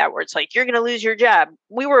about that where it's like, you're going to lose your job.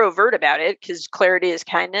 We were overt about it because clarity is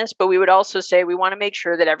kindness. But we would also say we want to make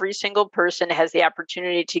sure that every single person has the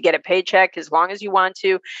opportunity to get a paycheck as long as you want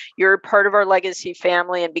to. You're part of our legacy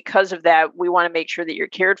family. And because of that, we want to make sure that you're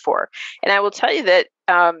cared for. And I will tell you that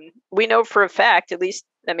we know for a fact, at least,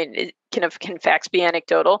 I mean, can facts be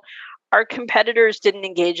anecdotal? Our competitors didn't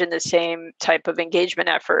engage in the same type of engagement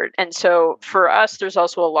effort. And so for us, there's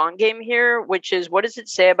also a long game here, which is what does it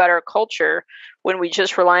say about our culture when we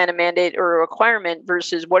just rely on a mandate or a requirement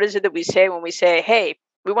versus what is it that we say when we say, hey,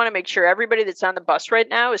 we want to make sure everybody that's on the bus right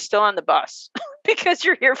now is still on the bus because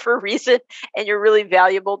you're here for a reason and you're really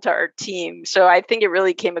valuable to our team. So I think it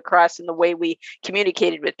really came across in the way we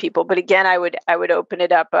communicated with people. But again, I would open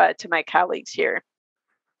it up to my colleagues here.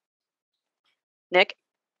 Nick?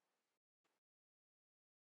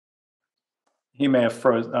 He may have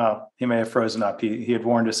frozen up. He had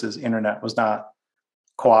warned us his internet was not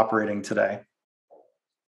cooperating today.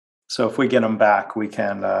 So if we get him back, we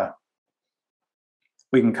can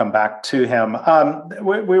come back to him.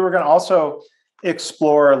 We were going to also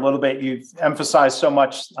explore a little bit. You've emphasized so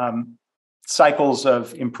much cycles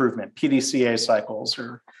of improvement, PDCA cycles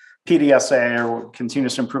or PDSA or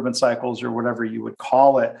continuous improvement cycles or whatever you would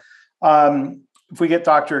call it. If we get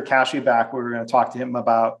Dr. Kashey back, we were going to talk to him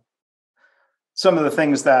about some of the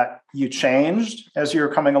things that you changed as you were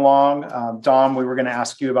coming along. Dom, we were going to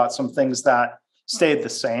ask you about some things that stayed the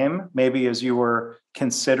same, maybe as you were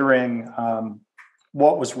considering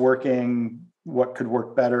what was working, what could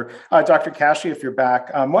work better. Dr. Kashey, if you're back,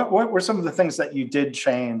 what were some of the things that you did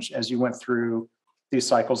change as you went through these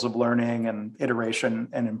cycles of learning and iteration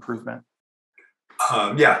and improvement?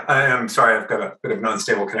 Yeah, I am sorry, I've got a bit of an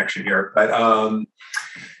unstable connection here, but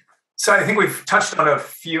so I think we've touched on a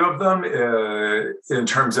few of them in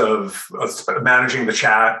terms of managing the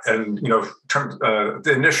chat, and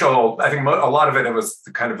the initial. I think a lot of it was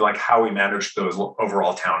kind of like how we managed those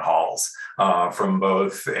overall town halls, from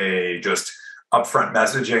both a just upfront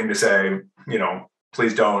messaging to say,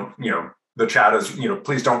 please don't, the chat is,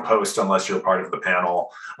 please don't post unless you're part of the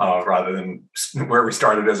panel, rather than where we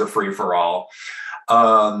started as a free for all.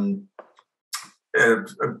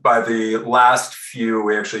 By the last few,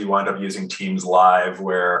 we actually wind up using Teams Live,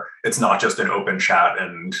 where it's not just an open chat,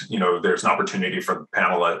 and there's an opportunity for the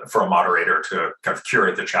panel, for a moderator to kind of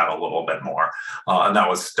curate the chat a little bit more, and that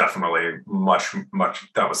was definitely much.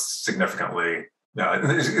 That was significantly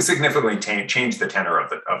changed the tenor of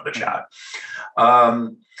the chat. I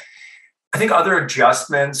think other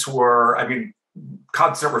adjustments were,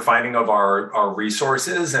 constant refining of our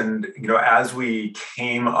resources, and as we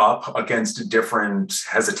came up against different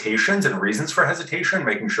hesitations and reasons for hesitation,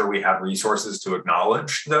 making sure we had resources to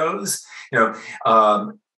acknowledge those. There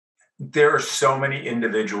are so many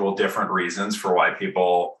individual different reasons for why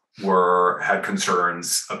people had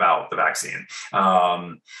concerns about the vaccine,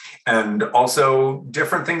 and also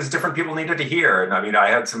different things different people needed to hear. And I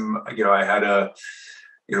had some,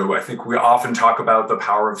 I think we often talk about the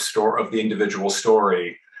power of the individual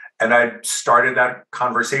story. And I started that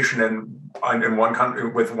conversation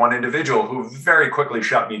with one individual who very quickly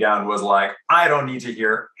shut me down, was like, I don't need to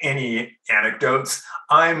hear any anecdotes.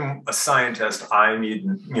 I'm a scientist. I need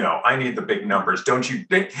the big numbers. Don't you?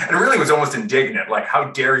 And it really was almost indignant. Like,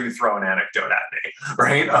 how dare you throw an anecdote at me?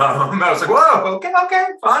 Right. I was like, whoa, okay,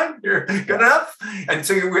 fine. You're good enough. And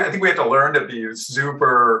so I think we had to learn to be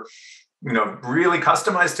super, really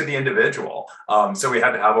customized to the individual. So we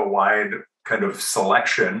had to have a wide kind of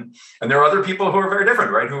selection. And there are other people who are very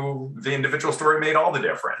different, right? Who the individual story made all the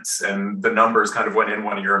difference. And the numbers kind of went in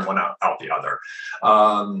one ear and went out the other.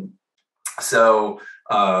 So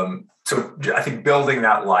I think building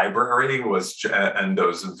that library and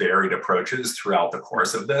those varied approaches throughout the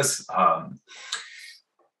course of this.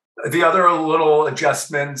 The other little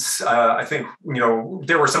adjustments, I think,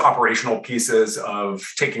 there were some operational pieces of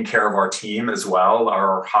taking care of our team as well.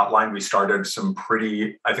 Our hotline, we started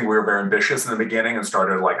I think we were very ambitious in the beginning and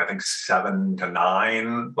started 7 to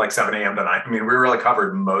 9, 7 a.m. to 9. We really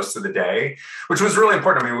covered most of the day, which was really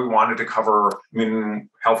important. We wanted to cover,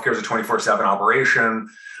 healthcare is a 24/7 operation.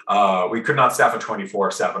 We could not staff a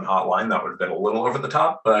 24/7 hotline. That would have been a little over the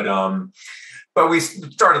top, but we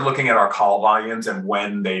started looking at our call volumes and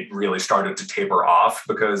when they really started to taper off,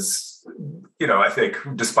 because, I think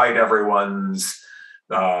despite everyone's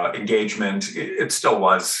engagement, it still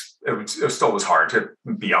was hard to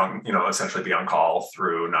be on, essentially be on call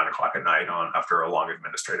through 9 o'clock at night after a long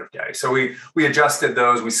administrative day. So we adjusted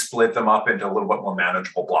those. We split them up into a little bit more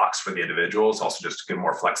manageable blocks for the individuals, also just to give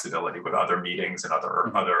more flexibility with other meetings and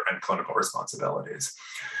other and clinical responsibilities.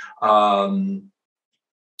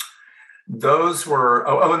 Those were,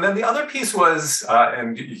 and then the other piece was,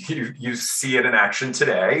 and you see it in action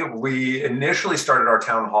today, we initially started our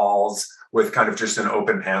town halls with kind of just an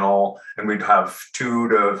open panel, and we'd have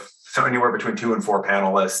anywhere between 2 and 4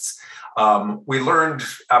 panelists. We learned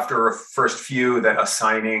after a first few that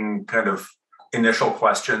assigning kind of initial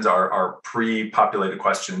questions, our pre-populated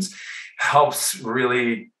questions, helps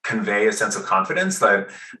really convey a sense of confidence. That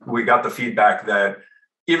we got the feedback that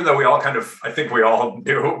even though we all kind of, I think we all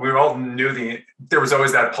knew there was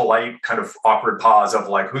always that polite kind of awkward pause of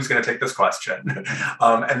who's going to take this question?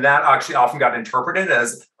 And that actually often got interpreted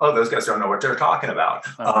as, oh, those guys don't know what they're talking about.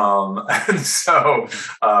 And so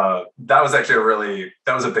that was actually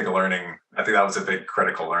that was a big learning. I think that was a big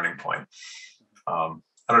critical learning point. I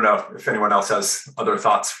don't know if anyone else has other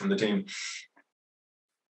thoughts from the team.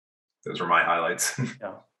 those were my highlights.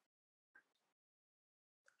 Yeah.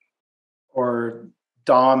 Or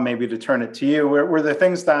Dom, maybe to turn it to you, were there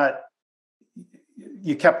things that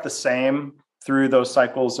you kept the same through those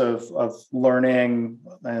cycles of learning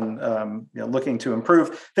and looking to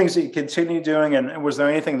improve, things that you continue doing? And was there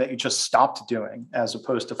anything that you just stopped doing as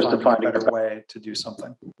opposed to finding a better way to do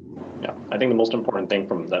something? Yeah, I think the most important thing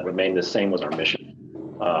that remained the same was our mission.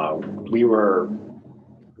 We were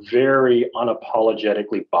very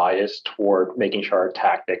unapologetically biased toward making sure our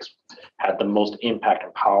tactics had the most impact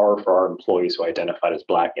and power for our employees who identified as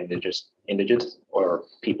Black, Indigenous, or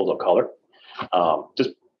peoples of color.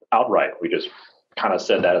 Just outright, we just kind of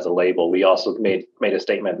said that as a label. We also made a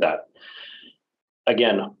statement that,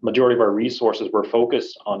 again, majority of our resources were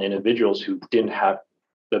focused on individuals who didn't have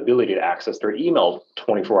the ability to access their email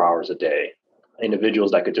 24 hours a day,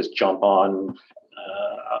 individuals that could just jump on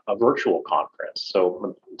a virtual conference.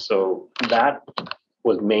 So that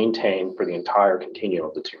was maintained for the entire continuum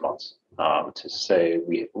of the 2 months, to say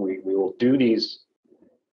we will do these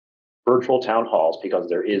virtual town halls because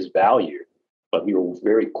there is value, but we will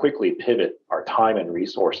very quickly pivot our time and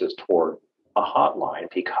resources toward a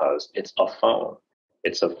hotline because it's a phone.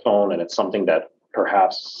 It's a phone, and it's something that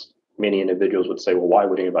perhaps many individuals would say, well, why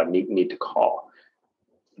would anybody need to call?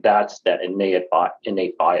 That's that innate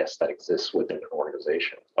bias that exists within an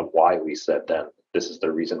organization of why we said then, this is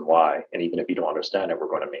the reason why. And even if you don't understand it, we're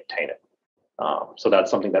going to maintain it. So that's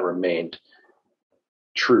something that remained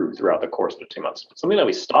true throughout the course of the 2 months. Something that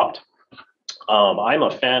we stopped. I'm a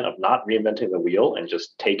fan of not reinventing the wheel and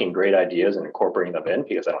just taking great ideas and incorporating them in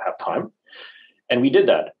because I don't have time. And we did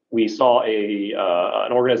that. We saw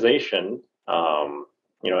an organization, a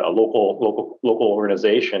local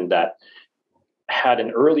organization that had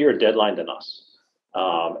an earlier deadline than us.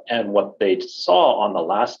 And what they saw on the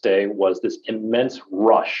last day was this immense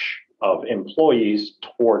rush of employees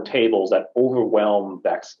toward tables that overwhelmed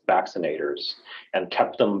vaccinators and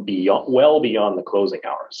kept them well beyond the closing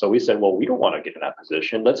hours. So we said, well, we don't want to get in that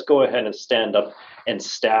position. Let's go ahead and stand up and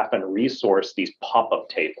staff and resource these pop-up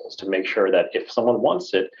tables to make sure that if someone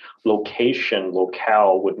wants it,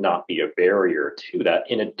 locale would not be a barrier to that,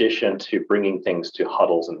 in addition to bringing things to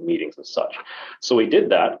huddles and meetings and such. So we did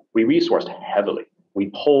that. We resourced heavily. We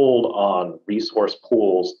pulled on resource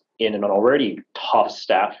pools in an already tough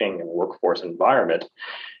staffing and workforce environment.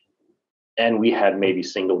 And we had maybe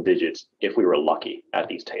single digits, if we were lucky, at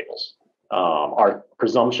these tables. Our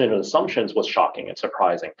presumption and assumptions was shocking and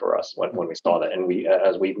surprising for us when we saw that. And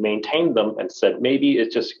as we maintained them and said, maybe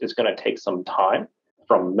it's going to take some time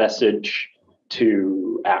from message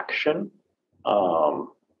to action.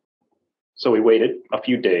 So we waited a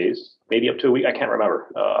few days, maybe up to a week, I can't remember,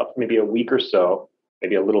 maybe a week or so,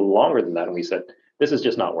 maybe a little longer than that. And we said, this is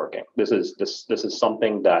just not working. This is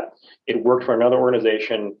something that it worked for another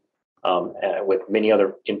organization with many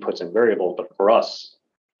other inputs and variables, but for us,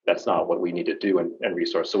 that's not what we need to do and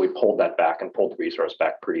resource. So we pulled that back and pulled the resource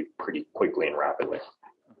back pretty quickly and rapidly.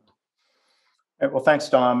 Well, thanks,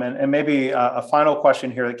 Dom. And maybe a final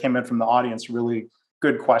question here that came in from the audience, really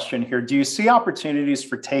good question here. Do you see opportunities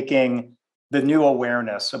for taking the new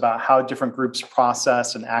awareness about how different groups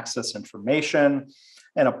process and access information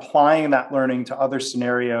and applying that learning to other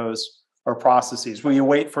scenarios or processes? Will you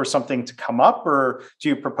wait for something to come up, or do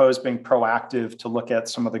you propose being proactive to look at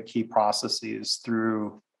some of the key processes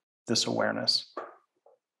through this awareness?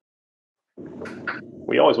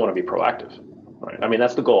 We always want to be proactive, right? I mean,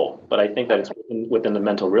 that's the goal, but I think that it's within the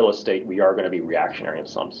mental real estate, we are going to be reactionary in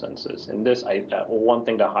some senses. And this, one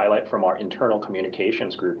thing to highlight from our internal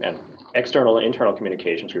communications group and external and internal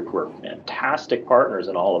communications group, who are fantastic partners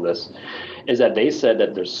in all of this, is that they said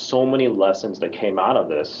that there's so many lessons that came out of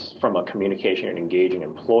this from a communication and engaging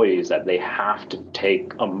employees that they have to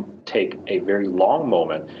take a very long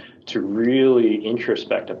moment to really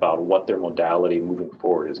introspect about what their modality moving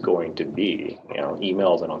forward is going to be.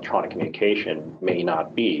 Emails and electronic communication may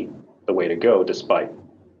not be the way to go, despite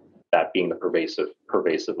that being the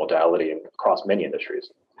pervasive modality across many industries.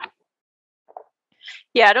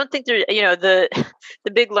 Yeah, I don't think there, the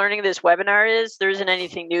big learning of this webinar is there isn't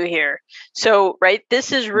anything new here. So, right,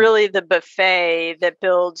 this is really the buffet that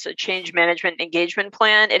builds a change management engagement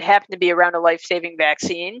plan. It happened to be around a life-saving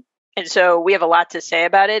vaccine. And so we have a lot to say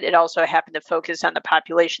about it. It also happened to focus on the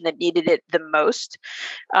population that needed it the most.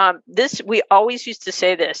 We always used to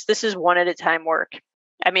say this is one at a time work.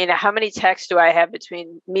 I mean, how many texts do I have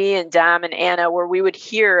between me and Dom and Anna where we would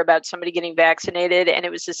hear about somebody getting vaccinated and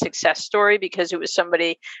it was a success story because it was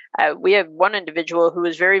somebody, we have one individual who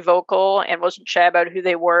was very vocal and wasn't shy about who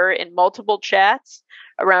they were in multiple chats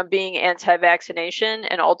around being anti-vaccination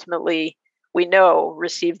and ultimately, we know,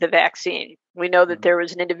 received the vaccine. We know that there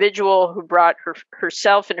was an individual who brought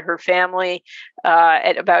herself and her family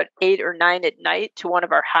at about 8 or 9 at night to one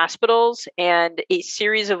of our hospitals, and a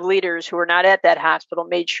series of leaders who were not at that hospital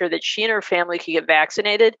made sure that she and her family could get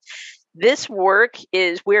vaccinated. This work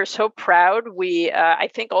we're so proud. We, I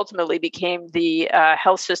think, ultimately became the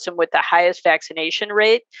health system with the highest vaccination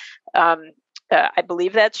rate. I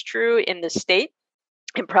believe that's true in the state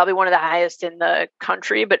and probably one of the highest in the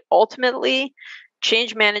country, but ultimately,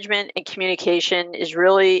 change management and communication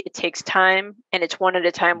it takes time, and it's one at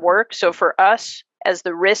a time work. So for us, as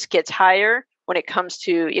the risk gets higher when it comes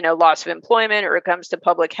to loss of employment or it comes to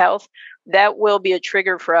public health, that will be a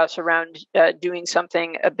trigger for us around doing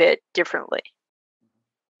something a bit differently.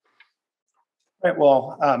 Right.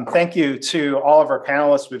 Well, thank you to all of our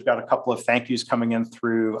panelists. We've got a couple of thank yous coming in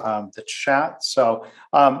through the chat. So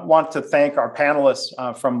want to thank our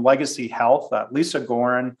panelists from Legacy Health, Lisa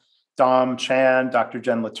Goren, Dom Chan, Dr.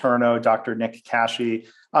 Jen LeTourneau, Dr. Nick Kashey.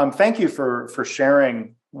 Thank you for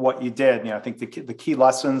sharing what you did. I think the key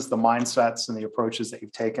lessons, the mindsets, and the approaches that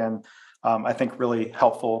you've taken, I think really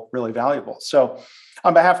helpful, really valuable. So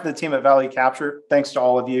on behalf of the team at Value Capture, thanks to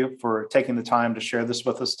all of you for taking the time to share this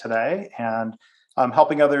with us today and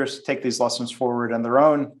helping others take these lessons forward in their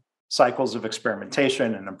own cycles of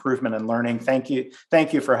experimentation and improvement and learning. Thank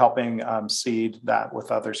you for helping seed that with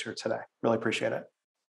others here today. Really appreciate it.